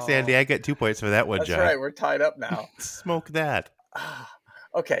 Oh. thanks, Andy. I get 2 points for that one, That's John. right. We're tied up now. Smoke that.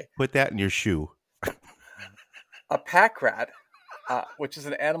 Okay. Put that in your shoe. A pack rat, which is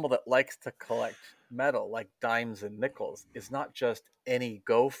an animal that likes to collect metal like dimes and nickels, is not just any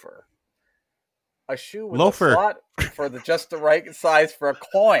gopher. A shoe with Loafer. a slot for just the right size for a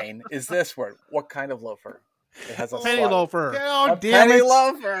coin is this word. What kind of loafer? It has a Penny slot. loafer. Oh, A damn penny it.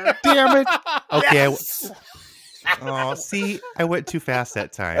 loafer. Damn it. Okay. Yes! Oh, see, I went too fast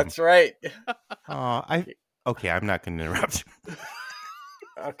that time. That's right. Okay, I'm not going to interrupt.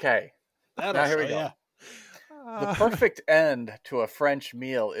 Okay. That'll Now here we show go. ya. The perfect end to a French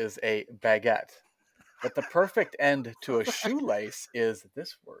meal is a baguette. But the perfect end to a shoelace is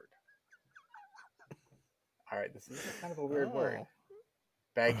this word. All right, this is kind of a weird word. Oh.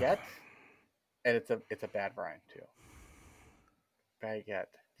 Baguette, and it's a bad rhyme too. Baguette.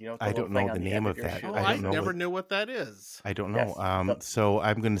 Do you know what the I little don't know thing the on name end of your that. shoe Oh, I is? I don't know never what- knew what that is. I don't Yes, know. but- So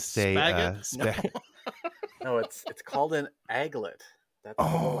I'm going to say Spaghet? No, it's called an aglet. That's the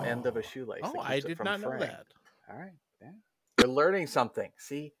little end of a shoelace. Oh, that I keeps it did from not know fraying. that. All right, yeah. We're learning something.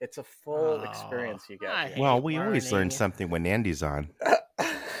 See, it's a full Oh, experience you get. I here. hate well, we always learn learning. something when Andy's on.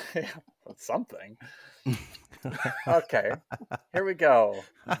 Yeah, well, something. Okay, here we go.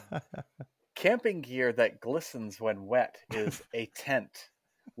 Camping gear that glistens when wet is a tent.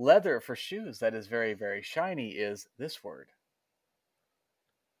 Leather for shoes that is very, very shiny is this word.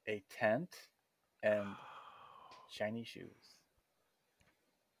 A tent and shiny shoes.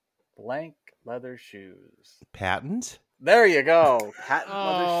 Blank leather shoes. Patent? There you go. Patent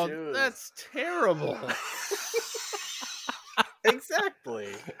Oh, leather shoes. that's terrible. Exactly.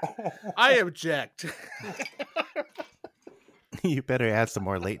 I object. You better add some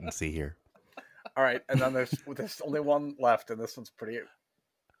more latency here. All right, and then there's only one left, and this one's pretty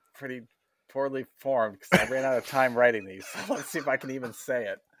poorly formed because I ran out of time writing these. So let's see if I can even say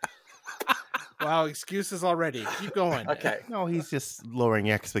it. Wow, excuses already. Keep going. Okay, No, he's just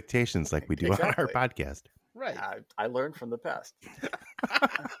lowering expectations like we do on our Exactly. podcast. Right. I learned from the past.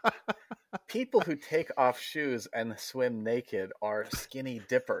 People who take off shoes and swim naked are skinny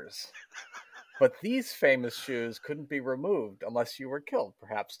dippers. But these famous shoes couldn't be removed unless you were killed,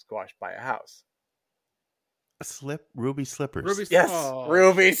 perhaps squashed by a house. Ruby slippers. Ruby Yes, Oh.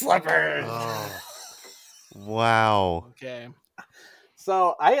 ruby slippers. Oh. Wow. Okay.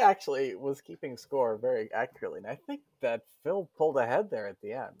 So I actually was keeping score very accurately, and I think that Phil pulled ahead there at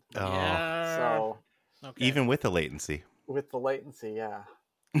the end. Oh. Yeah. So Okay. Even with the latency. with the latency, yeah.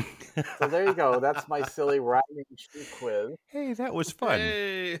 So there you go. That's my silly rhyming shoe quiz. Hey, that was fun.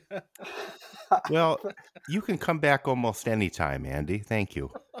 Hey. Well, you can come back almost any time, Andy. Thank you.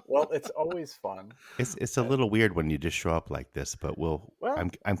 Well, it's always fun. It's a little weird when you just show up like this, but Well-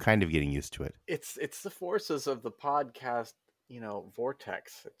 I'm kind of getting used to it. It's the forces of the podcast,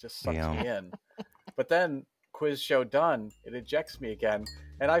 vortex. It just sucks Yeah. me in. But then quiz show done, it ejects me again,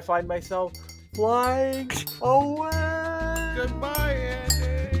 and I find myself flying away. Goodbye,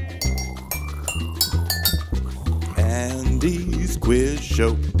 Andy. Andy's Quiz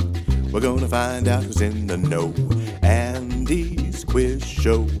Show. We're gonna find out who's in the know. Andy's Quiz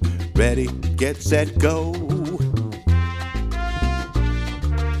Show. Ready, get, set, go.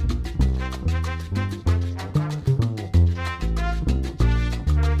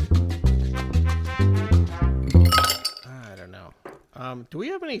 I don't know. Do we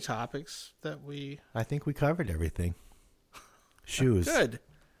have any topics that we? I think we covered everything. Shoes. Good.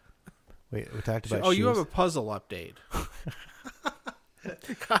 Wait, we talked about Oh, shoes. you have a puzzle update.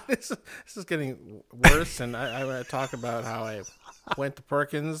 God, this is getting worse, and I want to talk about how I went to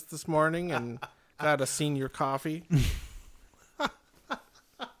Perkins this morning and got a senior coffee.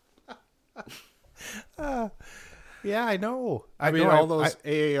 Yeah, I know. I mean, know, all those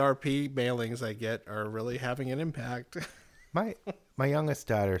AARP mailings I get are really having an impact. My youngest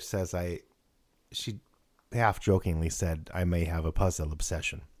daughter says she half jokingly said I may have a puzzle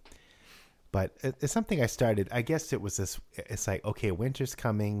obsession. But it's something I started. I guess it was this. It's like, okay, winter's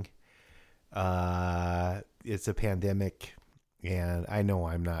coming. It's a pandemic, and I know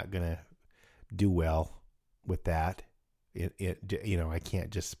I'm not gonna do well with that. I can't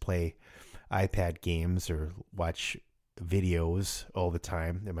just play iPad games or watch videos all the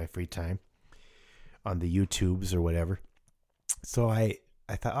time in my free time on the YouTubes or whatever. So I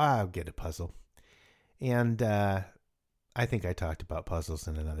thought, I'll get a puzzle. And I think I talked about puzzles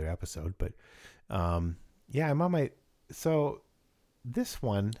in another episode, but yeah, I'm on my... So this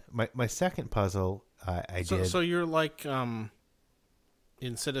one, my second puzzle, I did... So you're like in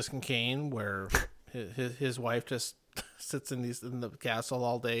Citizen Kane, where his wife just sits in the castle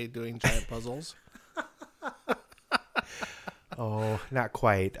all day doing giant puzzles? Oh, not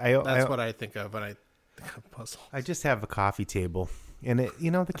quite. That's what I think of when I think of puzzle. I just have a coffee table, and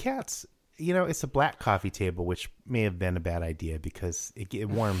the cats. It's a black coffee table, which may have been a bad idea because it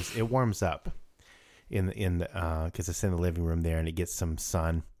warms up because it's in the living room there, and it gets some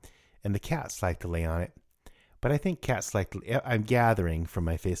sun, and the cats like to lay on it. But I think cats I'm gathering from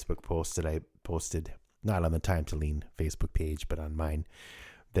my Facebook post that I posted, not on the Time to Lean Facebook page, but on mine,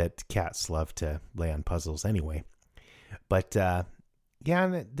 that cats love to lay on puzzles anyway. But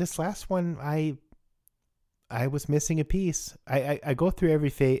and this last one, I was missing a piece. I go through every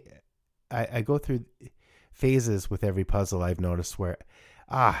phase. I go through phases with every puzzle I've noticed where,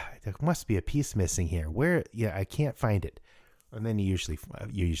 there must be a piece missing here. Where, I can't find it. And then you usually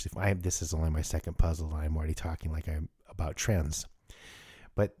find, this is only my second puzzle. I'm already talking like I'm about trends.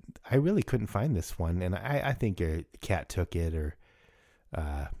 But I really couldn't find this one. And I think a cat took it, or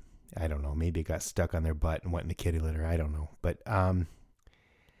I don't know. Maybe it got stuck on their butt and went in the kitty litter. I don't know. But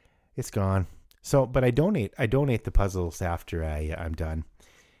it's gone. So, but I donate the puzzles after I'm done.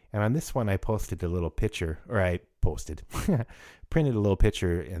 And on this one, I posted a little picture, or printed a little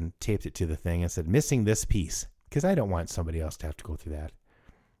picture and taped it to the thing and said, missing this piece. Because I don't want somebody else to have to go through that.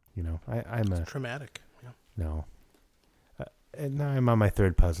 It's traumatic. Yeah. No. And now I'm on my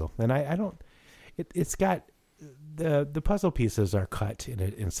third puzzle. And I don't, it's got, the puzzle pieces are cut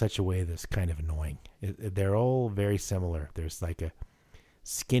in such a way that's kind of annoying. They're all very similar. There's like a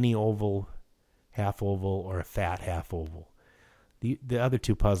skinny oval, half oval, or a fat half oval. The other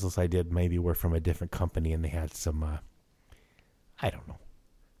two puzzles I did maybe were from a different company, and they had some, I don't know,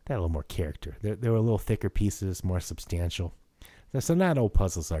 they had a little more character. They were a little thicker pieces, more substantial. So not all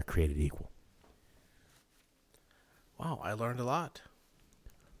puzzles are created equal. Wow, I learned a lot.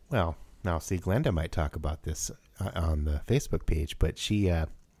 Well, now see, Glenda might talk about this on the Facebook page, but she, I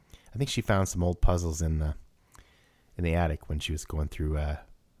think she found some old puzzles in the attic when she was going through.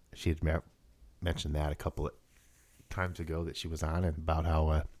 She had mentioned that a couple of times ago that she was on, and about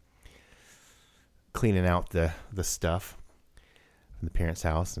how cleaning out the stuff from the parents'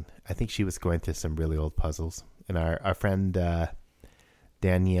 house, and I think she was going through some really old puzzles. And our friend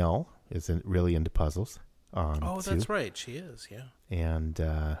Danielle is really into puzzles. Oh, that's right, she is. Yeah. And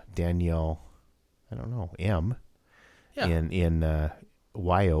Danielle, I don't know, M. Yeah. In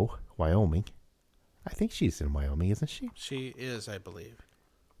Wyoming. I think she's in Wyoming, isn't she? She is, I believe.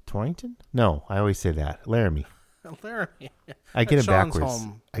 Torrington? No, I always say that. Laramie. Laramie. I get it Sean's backwards.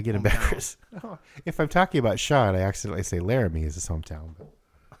 I get it backwards. If I'm talking about Sean, I accidentally say Laramie is his hometown. But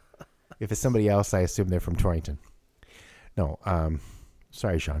if it's somebody else, I assume they're from Torrington. No,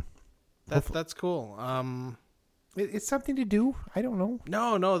 sorry, Sean. That's cool. It's something to do. I don't know.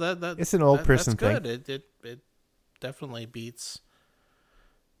 No, that it's an old person that's thing. Good. It definitely beats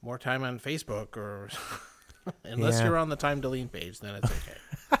more time on Facebook, or unless you're on the Time to Lean page, then it's okay.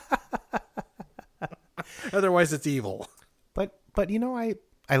 Otherwise, it's evil. But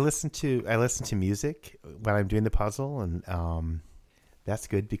I listen to music when I'm doing the puzzle, and that's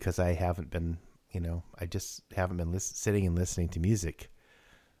good because I haven't been I just haven't been sitting and listening to music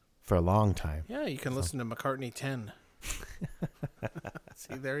for a long time. Yeah, you can listen to McCartney 10.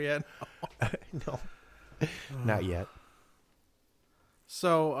 See there yet? No, not yet.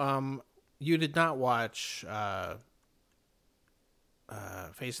 So, you did not watch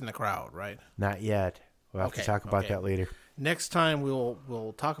Facing the Crowd, right? Not yet. We'll have to talk about that later. Next time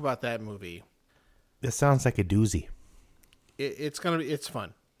we'll talk about that movie. This sounds like a doozy. It's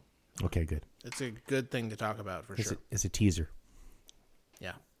fun. Okay, good. It's a good thing to talk about for sure. It's a teaser.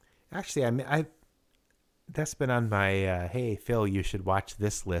 Yeah. Actually, I that's been on my hey Phil, you should watch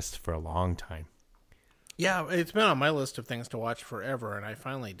this list for a long time. Yeah, it's been on my list of things to watch forever, and I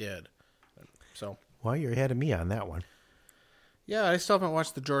finally did. So. Well, you're ahead of me on that one. Yeah, I still haven't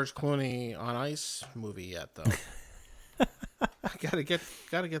watched the George Clooney on Ice movie yet, though. I gotta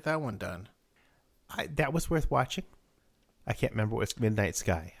get that one done. That was worth watching. I can't remember. It was Midnight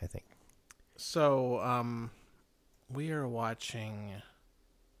Sky, I think. So, we are watching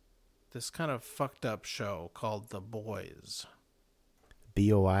this kind of fucked up show called The Boys.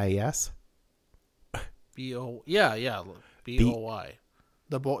 BOIS? Yeah, BOY.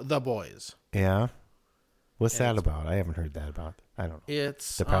 The Boys. Yeah. What's And that it's- about? I haven't heard that about. I don't know.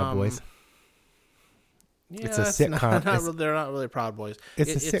 It's The Proud Boys? Yeah, It's a sitcom. They're not really Proud Boys.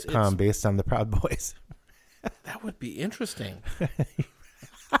 It's a sitcom based on the Proud Boys. That would be interesting.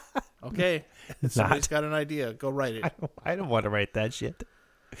 Okay, It's somebody's not. got an idea. Go write it. I don't want to write that shit.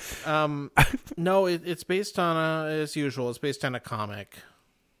 No, it's based on as usual. It's based on a comic,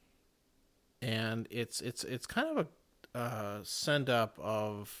 and it's kind of a send up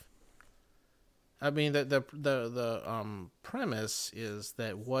of. I mean, the premise is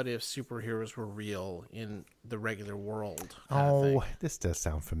that what if superheroes were real in the regular world? Kind of thing. Oh, this does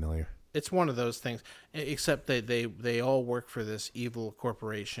sound familiar. It's one of those things, except they all work for this evil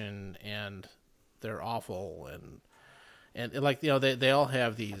corporation, and they're awful, and like, you know, they all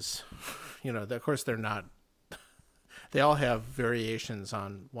have these, you know, of course they're not. They all have variations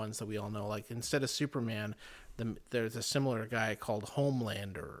on ones that we all know. Like, instead of Superman, there's a similar guy called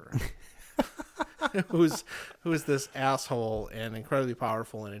Homelander. who's this asshole and incredibly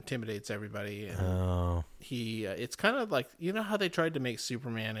powerful and intimidates everybody. And Oh, he it's kind of like, you know how they tried to make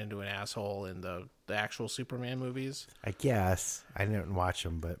Superman into an asshole in the actual Superman movies. I guess I didn't watch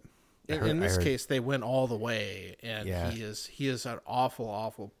them, but In this case, they went all the way, and Yeah. he is an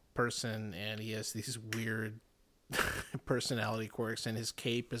awful person, and he has these weird personality quirks, and his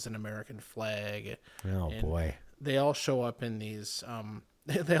cape is an American flag. oh and boy, They all show up in these.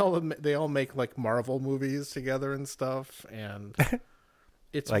 They all make like Marvel movies together and stuff, and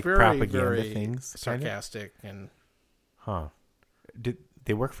it's Like very propaganda very things, kinda? sarcastic and huh? Did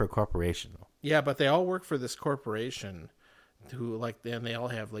they work for a corporation though? yeah, but they all work for this corporation, who like, and they all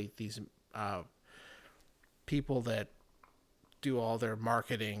have like these people that do all their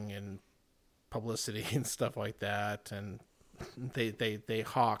marketing and publicity and stuff like that, and they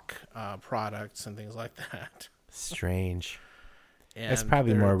hawk products and things like that. Strange. And That's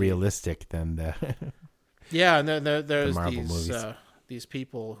probably they're more the- realistic than the. Yeah, and there's Marvel these movies. these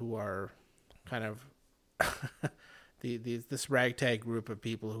people who are kind of this ragtag group of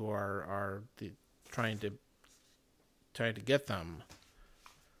people who are trying to get them,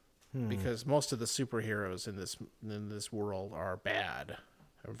 because most of the superheroes in this world are bad,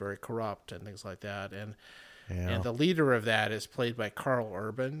 are very corrupt and things like that, and Yeah. the leader of that is played by Carl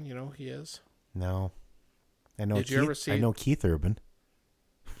Urban. You know who he is? No, I know. Did you ever see- I know Keith Urban.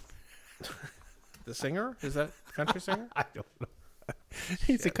 The singer? Is that country singer? I don't know.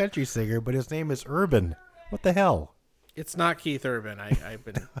 He's a country singer, but his name is Urban. What the hell? It's not Keith Urban. I've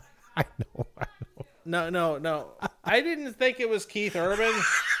been. I know. No. I didn't think it was Keith Urban.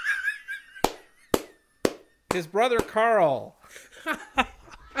 His brother Carl.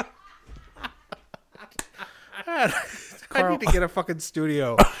 God, I need to get a fucking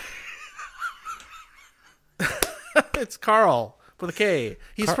studio. It's Carl with a K.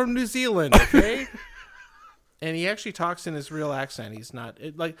 He's from New Zealand, okay? And he actually talks in his real accent. He's not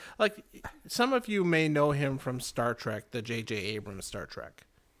like some of you may know him from Star Trek, the J.J. Abrams Star Trek.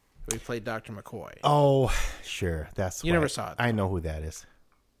 He played Dr. McCoy. Oh, sure. That's You never saw it, I know who that is.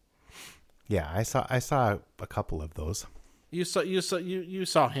 Yeah, I saw a couple of those. You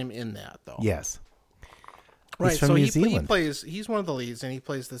saw him in that though. Yes. Right. He's from So New he Zealand. plays. He's one of the leads, and he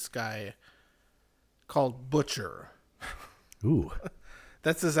plays this guy called Butcher. Ooh.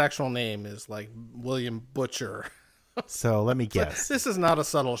 That's his actual name, is like William Butcher. So let me guess. This is not a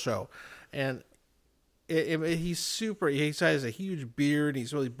subtle show, and he's super. He has a huge beard.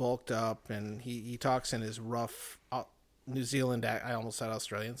 He's really bulked up, and he talks in his rough New Zealand. I almost said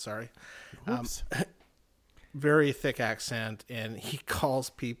Australian. Sorry. Oops. Very thick accent, and he calls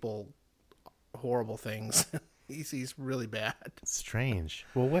people horrible things. He's really bad. Strange.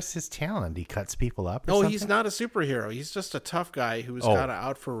 Well, what's his talent? He cuts people up or No, something? he's not a superhero. He's just a tough guy who's Oh. kind of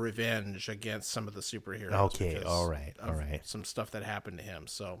out for revenge against some of the superheroes. Okay, because all right. of Some stuff that happened to him.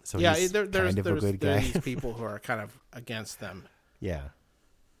 So he's there's kind of a good there are guy. these people who are kind of against them, Yeah.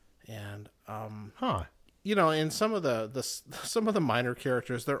 and Huh. you know, and some of the minor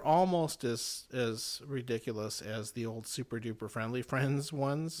characters, they're almost as ridiculous as the old Super Duper Friendly Friends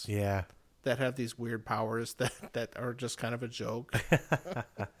ones Yeah. that have these weird powers that are just kind of a joke.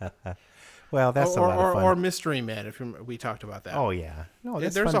 Well, that's a lot of fun. Or Mystery Men, if we talked about that. Oh yeah. No,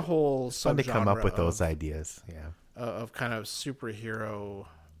 that's There's fun. a whole fun to come up subgenre with those ideas. Yeah. of kind of superhero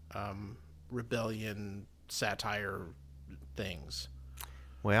rebellion satire things.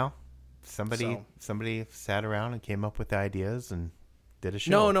 Well, somebody So- sat around and came up with ideas, and did a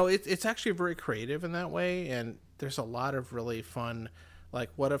show. No, it's actually very creative in that way, and there's a lot of really fun. Like,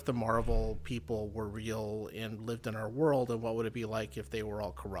 what if the Marvel people were real and lived in our world, and what would it be like if they were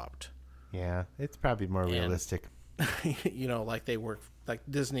all corrupt? Yeah, it's probably more realistic. You know, like they work, like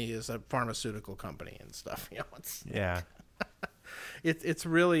Disney is a pharmaceutical company and stuff. You know, Yeah. it's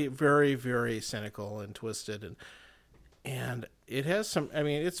really very, very cynical and twisted, and it has some. I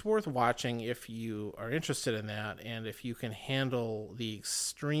mean, it's worth watching if you are interested in that, and if you can handle the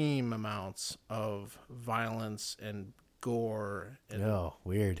extreme amounts of violence and gore and Oh,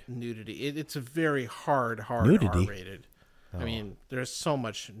 weird. nudity. It's a very hard Nudity? R-rated. I mean, there's so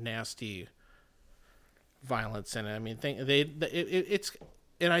much nasty violence in it. I mean, it's,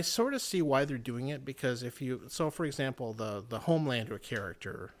 and I sort of see why they're doing it, because for example, the Homelander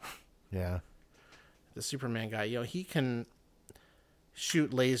character, Yeah. the Superman guy, you know, he can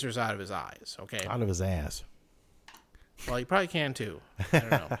shoot lasers out of his eyes. Okay, Out of his ass. well, he probably can too. I don't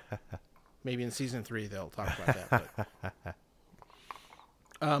know. Maybe in season 3 they'll talk about that.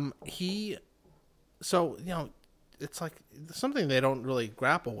 But, so you know, it's like something they don't really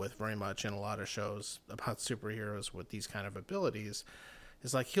grapple with very much in a lot of shows about superheroes with these kind of abilities.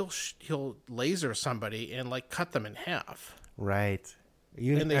 Is like he'll laser somebody and like cut them in half, Right.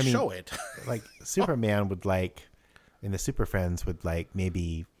 and they show it. Like Superman would like, and the Super Friends would like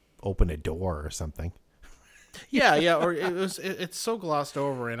maybe open a door or something. Yeah, or it's so glossed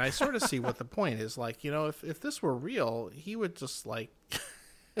over, and I sort of see what the point is. Like, you know, if this were real, he would just like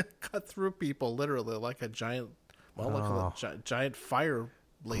cut through people literally like a giant, giant fire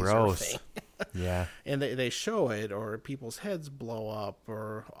laser Gross. thing. Yeah. And they show it, or people's heads blow up,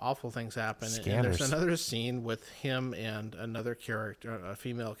 or awful things happen. And Scanners. there's another scene with him and another character, a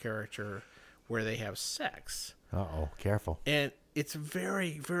female character, where they have sex. Uh-oh, careful. And it's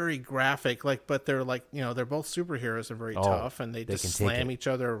very, very graphic. Like, but they're like, you know, they're both superheroes and very tough, and they just can take slam it. each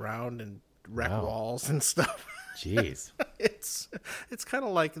other around and wreck Wow. walls and stuff. Jeez. It's kind of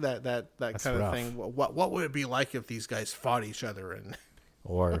like that That's kind rough. of thing. What would it be like if these guys fought each other? And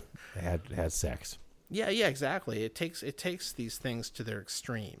Or had sex. yeah, exactly. It takes these things to their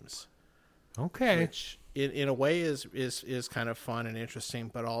extremes, Okay. which in a way is kind of fun and interesting,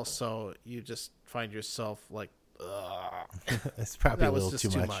 but also you just find yourself like, ugh, It's probably that a was little just too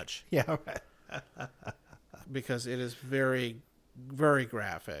too much. much. Yeah, right. Because it is very, very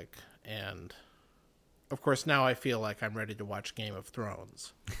graphic. And of course, now I feel like I'm ready to watch Game of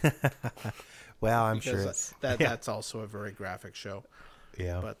Thrones. Well, I'm Because sure it's that's also a very graphic show.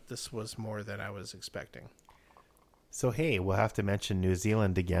 yeah. But this was more than I was expecting. So hey, we'll have to mention New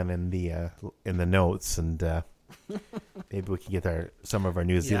Zealand again in the notes, and maybe we can get some of our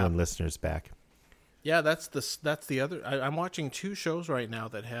New Zealand listeners back. Yeah, that's the other. I'm watching 2 shows right now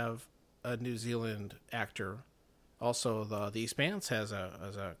that have a New Zealand actor. Also, the Expanse has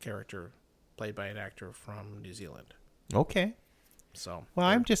a character played by an actor from New Zealand. Okay. So Well,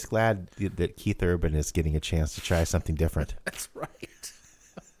 I'm just glad that Keith Urban is getting a chance to try something different. that's right.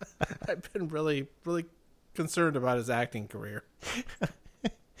 I've been really, really concerned about his acting career.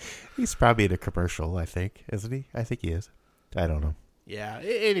 He's probably in a commercial, I think, isn't he? I think he is. I don't know. Yeah.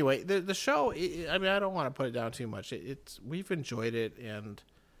 Anyway, the show. I mean, I don't want to put it down too much. We've enjoyed it, and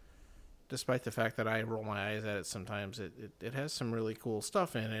despite the fact that I roll my eyes at it sometimes, it has some really cool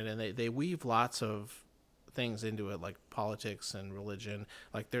stuff in it, and they weave lots of things into it, like politics and religion.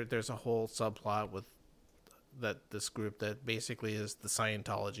 Like there's a whole subplot with this group that basically is the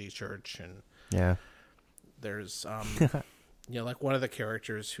Scientology church, and Yeah. there's you know, like one of the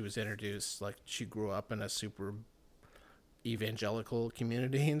characters who was introduced, like she grew up in a super evangelical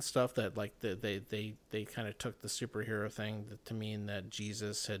community and stuff, that like they kind of took the superhero thing to mean that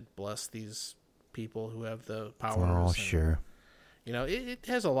Jesus had blessed these people who have the powers. Oh, and, sure. You know, it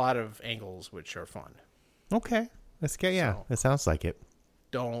has a lot of angles which are fun. Okay. Let's get, yeah, So- it sounds like it.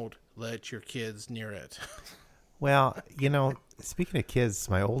 Don't let your kids near it. Well, you know, speaking of kids,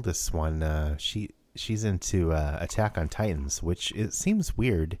 my oldest one, she's into Attack on Titans, which it seems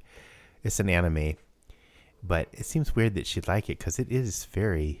weird. It's an anime, but it seems weird that she'd like it because it is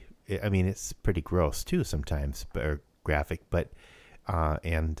very. I mean, it's pretty gross too sometimes, or graphic, but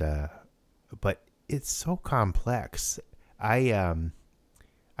it's so complex. I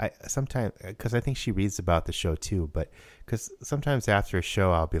sometimes, because I think she reads about the show too, but because sometimes after a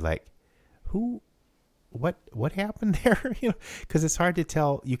show I'll be like, what happened there? You know, because it's hard to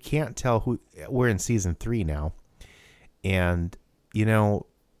tell. You can't tell who. We're in season 3 now, and you know,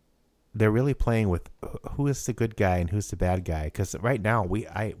 they're really playing with who is the good guy and who's the bad guy. Because right now we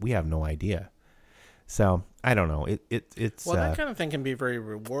have no idea. So I don't know. It's Well, that kind of thing can be very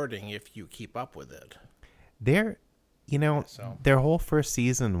rewarding if you keep up with it. So their whole first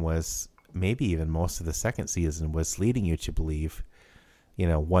season was, maybe even most of the second season was leading you to believe,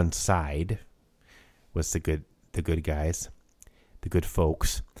 one side was the good guys, the good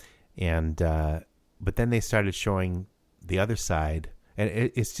folks, and but then they started showing the other side, and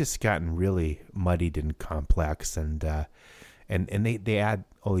it's just gotten really muddied and complex, and they add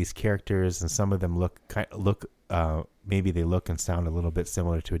all these characters, and some of them look maybe they look and sound a little bit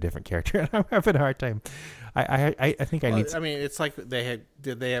similar to a different character, and I'm having a hard time. I think I need to... I mean, it's like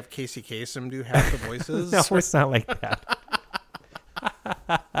did they have Casey Kasem do half the voices? No, it's not like that.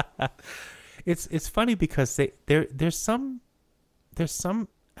 It's funny because there's some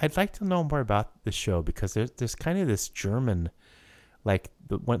I'd like to know more about the show, because there's kind of this German, like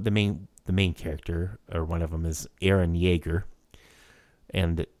the main character, or one of them, is Eren Yeager,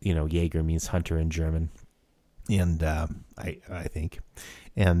 and Jaeger means hunter in German, and I think,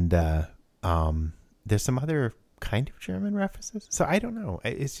 and there's some other kind of German references, so I don't know.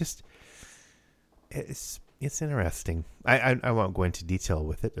 It's just it's interesting. I won't go into detail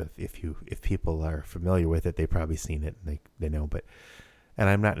with it. If people are familiar with it, they've probably seen it and they know. But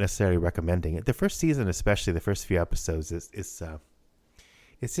I'm not necessarily recommending it. The first season, especially the first few episodes, it's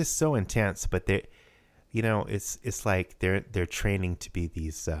just so intense. But it's like they're training to be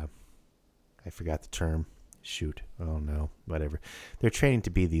these. I forgot the term. Shoot. Oh no. Whatever. They're training to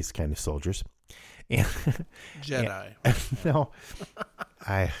be these kind of soldiers. And Jedi. No.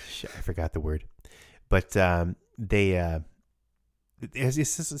 I forgot the word. But it's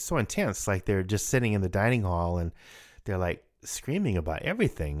just so intense. Like, they're just sitting in the dining hall and they're like screaming about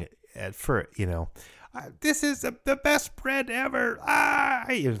everything. This is the best bread ever.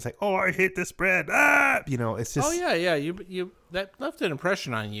 It's like, oh, I hate this bread. It's just. Oh yeah. You that left an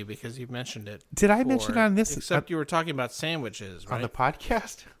impression on you because you mentioned it. Did I mention it on this? Except you were talking about sandwiches, right? On the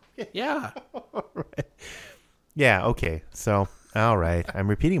podcast. Yeah. Right. Yeah. Okay. So. All right, I'm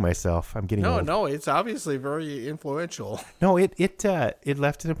repeating myself. I'm getting old. No, it's obviously very influential. No, it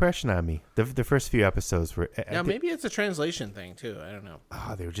left an impression on me. The first few episodes were. Yeah, maybe it's a translation thing too. I don't know.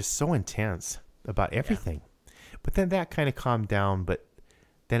 Oh, they were just so intense about everything, but then that kind of calmed down. But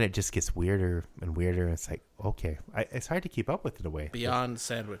then it just gets weirder and weirder. And it's like, okay, it's hard to keep up with in a way. Beyond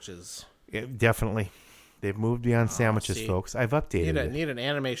sandwiches. Definitely, they've moved beyond sandwiches, folks. I've updated. Need an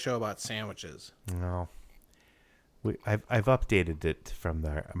anime show about sandwiches. No. I've updated it from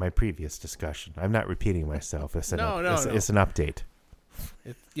my previous discussion. I'm not repeating myself. It's an update.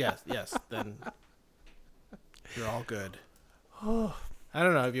 Yes. Then you're all good. I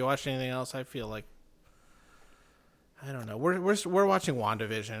don't know. Have you watched anything else? I feel like I don't know. We're watching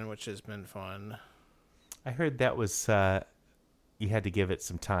WandaVision, which has been fun. I heard that was you had to give it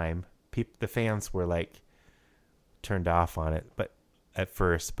some time. The fans were like turned off on it, but at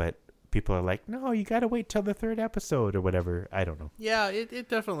first, people are like, no, you got to wait till the third episode or whatever. I don't know. Yeah, it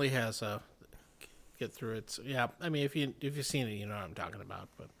definitely has get through it. So, yeah, I mean, if you've seen it, you know what I'm talking about.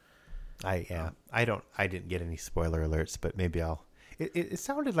 But I didn't get any spoiler alerts, but maybe I'll. It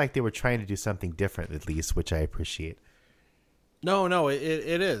sounded like they were trying to do something different, at least, which I appreciate. No, it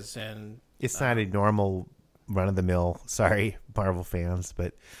is, and it's not a normal run of the mill. Sorry, Marvel fans,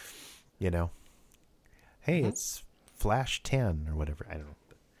 but hey, it's Flash 10 or whatever. I don't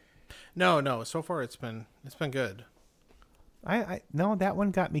know. No. So far, it's been good. No, that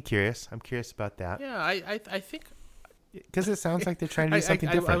one got me curious. I'm curious about that. Yeah, I think because it sounds like they're trying to do something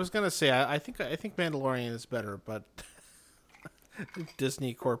different. I was gonna say I think Mandalorian is better, but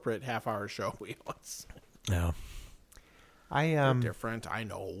Disney corporate half-hour show we want. No, They're different. I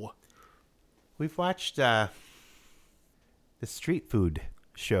know. We've watched the street food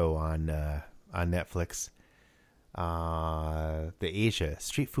show on Netflix. The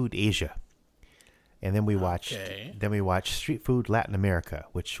Street Food Asia, and then we watched Street Food Latin America,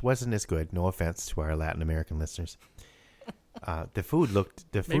 which wasn't as good. No offense to our Latin American listeners.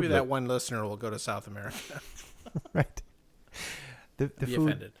 Maybe that one listener will go to South America. Right.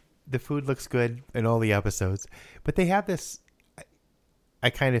 The food looks good in all the episodes, but they have this. I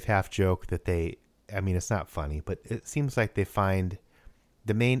kind of half joke that it's not funny, but it seems like they find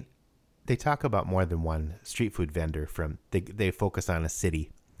the main. They talk about more than one street food vendor they focus on a city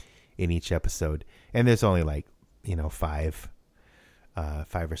in each episode. And there's only 5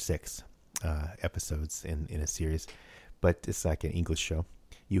 or 6 episodes in a series, but it's like an English show,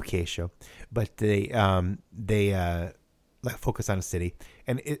 UK show, but they focus on a city.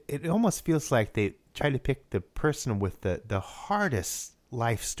 And it almost feels like they try to pick the person with the hardest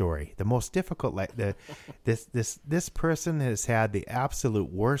life story, the most difficult life. This person has had the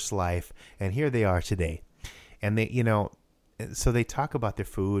absolute worst life, and here they are today. And they, so they talk about their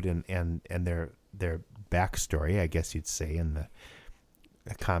food and their backstory, I guess you'd say, in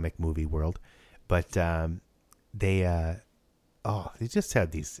the comic movie world. But they just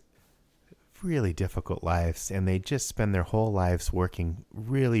have these really difficult lives, and they just spend their whole lives working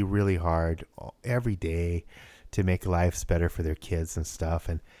really, really hard every day to make lives better for their kids and stuff.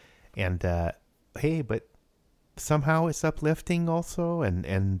 And hey, but somehow it's uplifting also,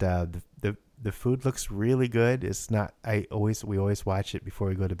 and the food looks really good. It's not. We always watch it before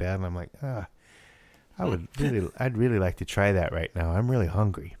we go to bed, and I'm like, I'd really like to try that right now. I'm really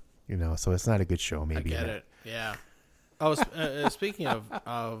hungry, So it's not a good show. Maybe I get it. Yeah. Oh, speaking of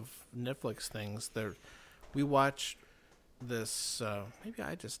Netflix things, we watched this. Maybe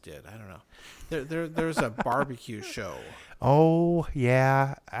I just did. I don't know. There's a barbecue show. Oh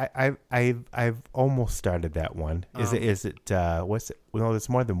yeah, I've almost started that one. Is it what's it? Well, there's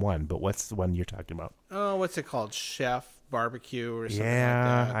more than one, but what's the one you're talking about? Oh, what's it called? Chef Barbecue or something like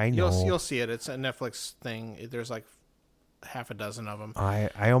Yeah, that. I know. You'll see it. It's a Netflix thing. There's like half a dozen of them.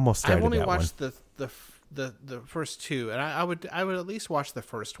 I almost started I've only that watched one. the first two, and I would at least watch the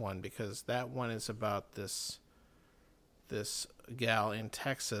first one, because that one is about this gal in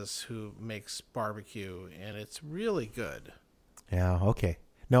Texas who makes barbecue, and it's really good. Yeah. Okay.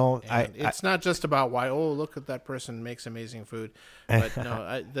 No, And it's not just about look at that person makes amazing food, but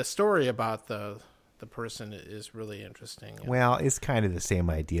no, the story about the person is really interesting. Well, it's kind of the same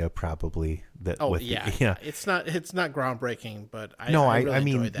idea, probably. Yeah. It's not groundbreaking, but I really I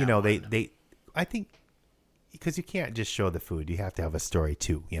mean, enjoyed that one. they, I think, because you can't just show the food, you have to have a story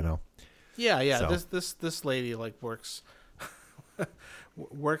too, Yeah. So. This lady works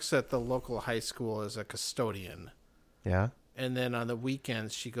works at the local high school as a custodian, Yeah. and then on the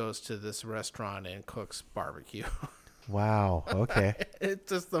weekends she goes to this restaurant and cooks barbecue. Wow. Okay. It's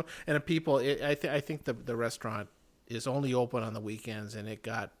just I think the restaurant is only open on the weekends, and it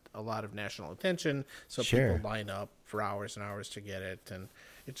got a lot of national attention, so Sure. people line up for hours and hours to get it, and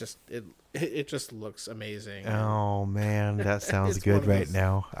it just looks amazing. Oh man, that sounds It's one good of right those-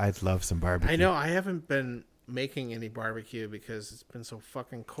 now. I'd love some barbecue. I know I haven't been making any barbecue because it's been so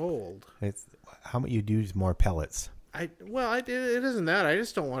fucking cold. It's how much you use more pellets. It isn't that. I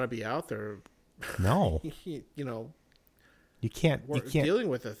just don't want to be out there, No, you can't. dealing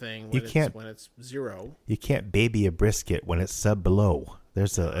with the thing when it's zero. You can't baby a brisket when it's sub below.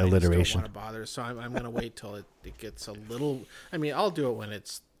 There's a I just alliteration. don't want to bother, so I'm going to wait till it gets a little. I mean, I'll do it when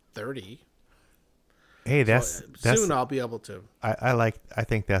it's 30. Hey, that's Soon I'll be able to. I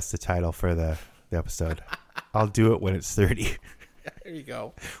think that's the title for the episode. I'll do it when it's 30, There you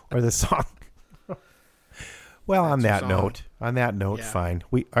go. or the song. Well, on That's that your note, Yeah. fine.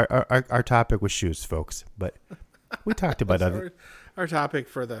 Our topic was shoes, folks, but we talked about other. Our topic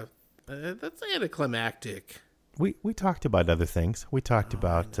for that's anticlimactic. We talked about other things. We talked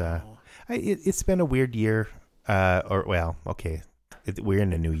about it's been a weird year. We're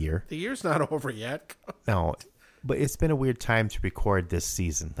in a new year. The year's not over yet. No, but it's been a weird time to record this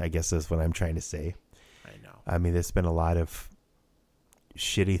season, I guess is what I'm trying to say. I know. I mean, there's been a lot of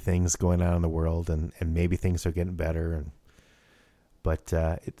shitty things going on in the world, and maybe things are getting better, but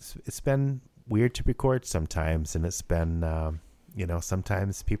it's been weird to record sometimes, and it's been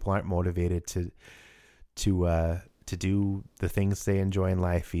sometimes people aren't motivated to do the things they enjoy in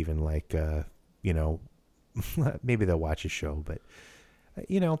life, even maybe they'll watch a show, but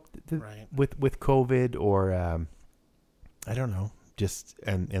Right. with COVID or I don't know, just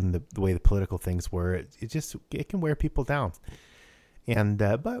and the way the political things were, it can wear people down. And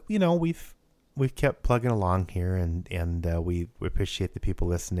but we've kept plugging along here, and we appreciate the people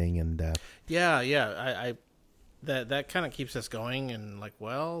listening, and I that kind of keeps us going, and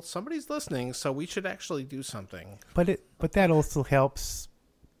somebody's listening, so we should actually do something. but that also helps,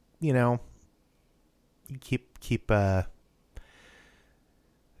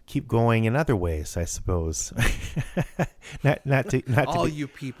 keep going in other ways, I suppose. not to All be, you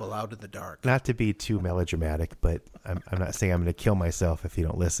people out in the dark. not to be too melodramatic, but I'm not saying I'm going to kill myself if you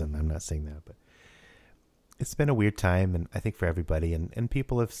don't listen. I'm not saying that, but it's been a weird time, and I think for everybody, and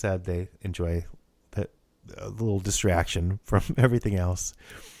people have said they enjoy a little distraction from everything else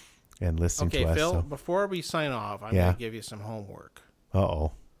and listening Okay, to us. Phil, So. before we sign off, I'm Yeah. going to give you some homework.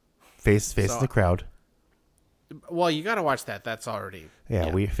 Uh-oh. Facing So- the crowd. Well, you got to watch that. That's already.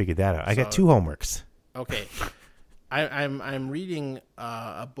 Yeah, we figured that out. I got So- 2 homeworks. Okay. I'm reading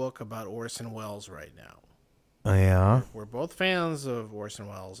a book about Orson Welles right now. Oh, yeah. We're both fans of Orson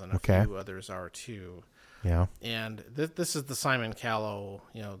Welles, and a Okay. few others are too. Yeah. And this is the Simon Callow,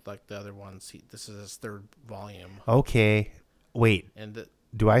 like the other ones. This is his 3rd volume, Okay. Wait, and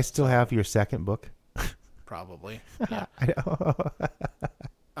do I still have your second book? probably. Yeah. I know.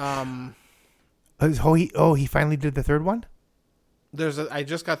 He finally did the third one? I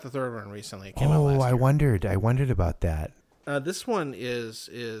just got the third one recently. It came out last year. I wondered about that. This one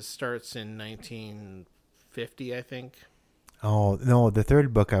starts in 1950, I think. Oh, no, the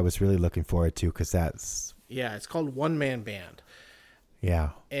third book I was really looking forward to because that's... Yeah, it's called One Man Band. Yeah.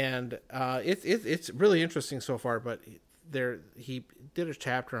 And it's really interesting so far, but he did a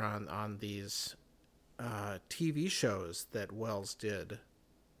chapter on these TV shows that Wells did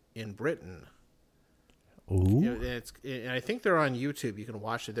in Britain. Ooh. And I think they're on YouTube. You can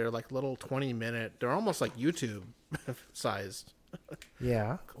watch it. They're like little 20-minute. They're almost like YouTube sized.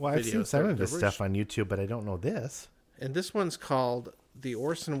 Yeah. Well, I've seen videos. some of They're this stuff on YouTube, but I don't know this. And this one's called The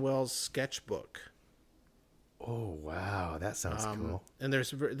Orson Welles Sketchbook. Oh, wow. That sounds cool. And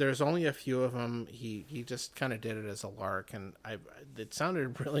there's only a few of them. He just kind of did it as a lark, and it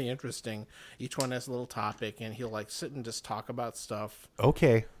sounded really interesting. Each one has a little topic, and he'll like sit and just talk about stuff.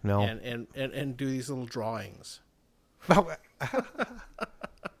 Okay. No. And do these little drawings.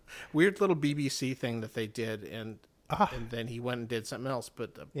 Weird little BBC thing that they did, and then he went and did something else.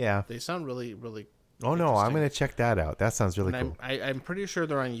 But yeah, they sound really, really. Oh no, I'm gonna check that out. That sounds really cool. I'm pretty sure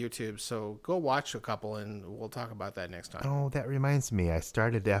they're on YouTube, so go watch a couple, and we'll talk about that next time. Oh, that reminds me. I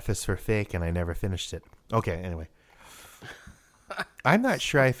started F is for Fake, and I never finished it. Okay, anyway. I'm not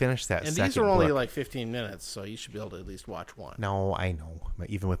sure I finished that. And second these are only book. like 15 minutes, so you should be able to at least watch one. No, I know.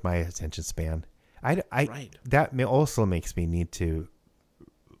 Even with my attention span, Right. That also makes me need to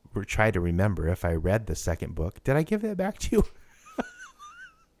try to remember if I read the second book. Did I give that back to you?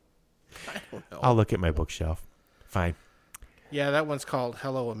 I don't know. I'll look at my bookshelf. Fine. Yeah, that one's called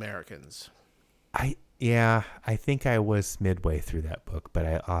Hello Americans. I think I was midway through that book, but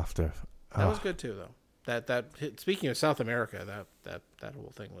I'll have to. That was good too, though. That speaking of South America, that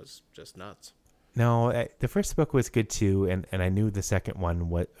whole thing was just nuts. No, the first book was good too, and I knew the second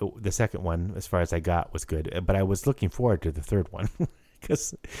one, as far as I got, was good. But I was looking forward to the third one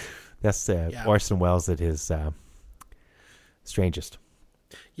because that's Orson Welles at his strangest.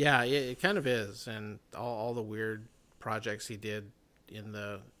 Yeah, it kind of is, and all the weird projects he did in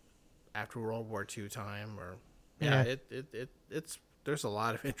the after World War II time, it's there's a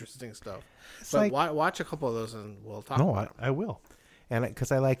lot of interesting stuff. It's but like, watch a couple of those, and we'll talk. about them. I will, and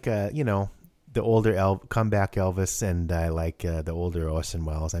because I like the older comeback Elvis, and I like the older Orson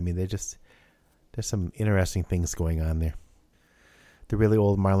Welles. I mean, there's some interesting things going on there. The really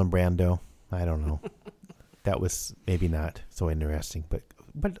old Marlon Brando, I don't know. That was maybe not so interesting, but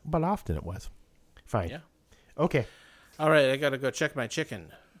often it was. Fine. Yeah. Okay. All right, I gotta go check my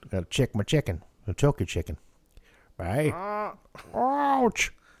chicken. Gotta check my chicken. I'll choke your chicken. Bye.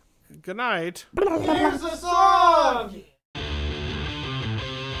 Ouch. Good night. Here's a song!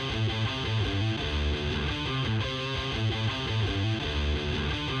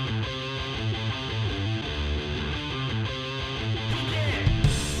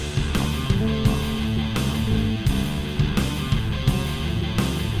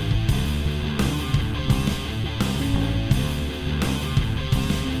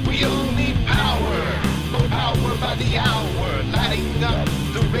 We all need power, more power by the hour, lighting up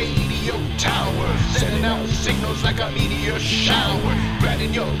the radio tower, sending out signals like a meteor shower,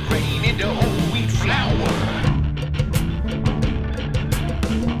 grinding your grain into whole wheat flour.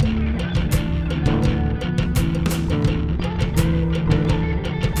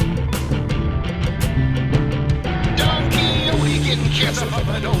 Don Quixote getting cancer from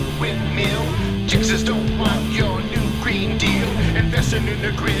an old windmill. Texas don't want your new Green Deal. Investing in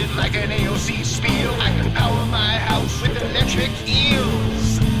the grid like an AOC spiel. I can power my house with electric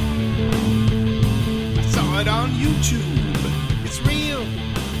eels. I saw it on YouTube. It's real.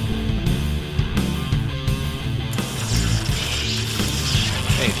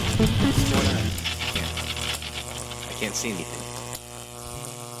 Hey, what's going on? I can't see anything.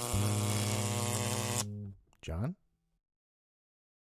 John?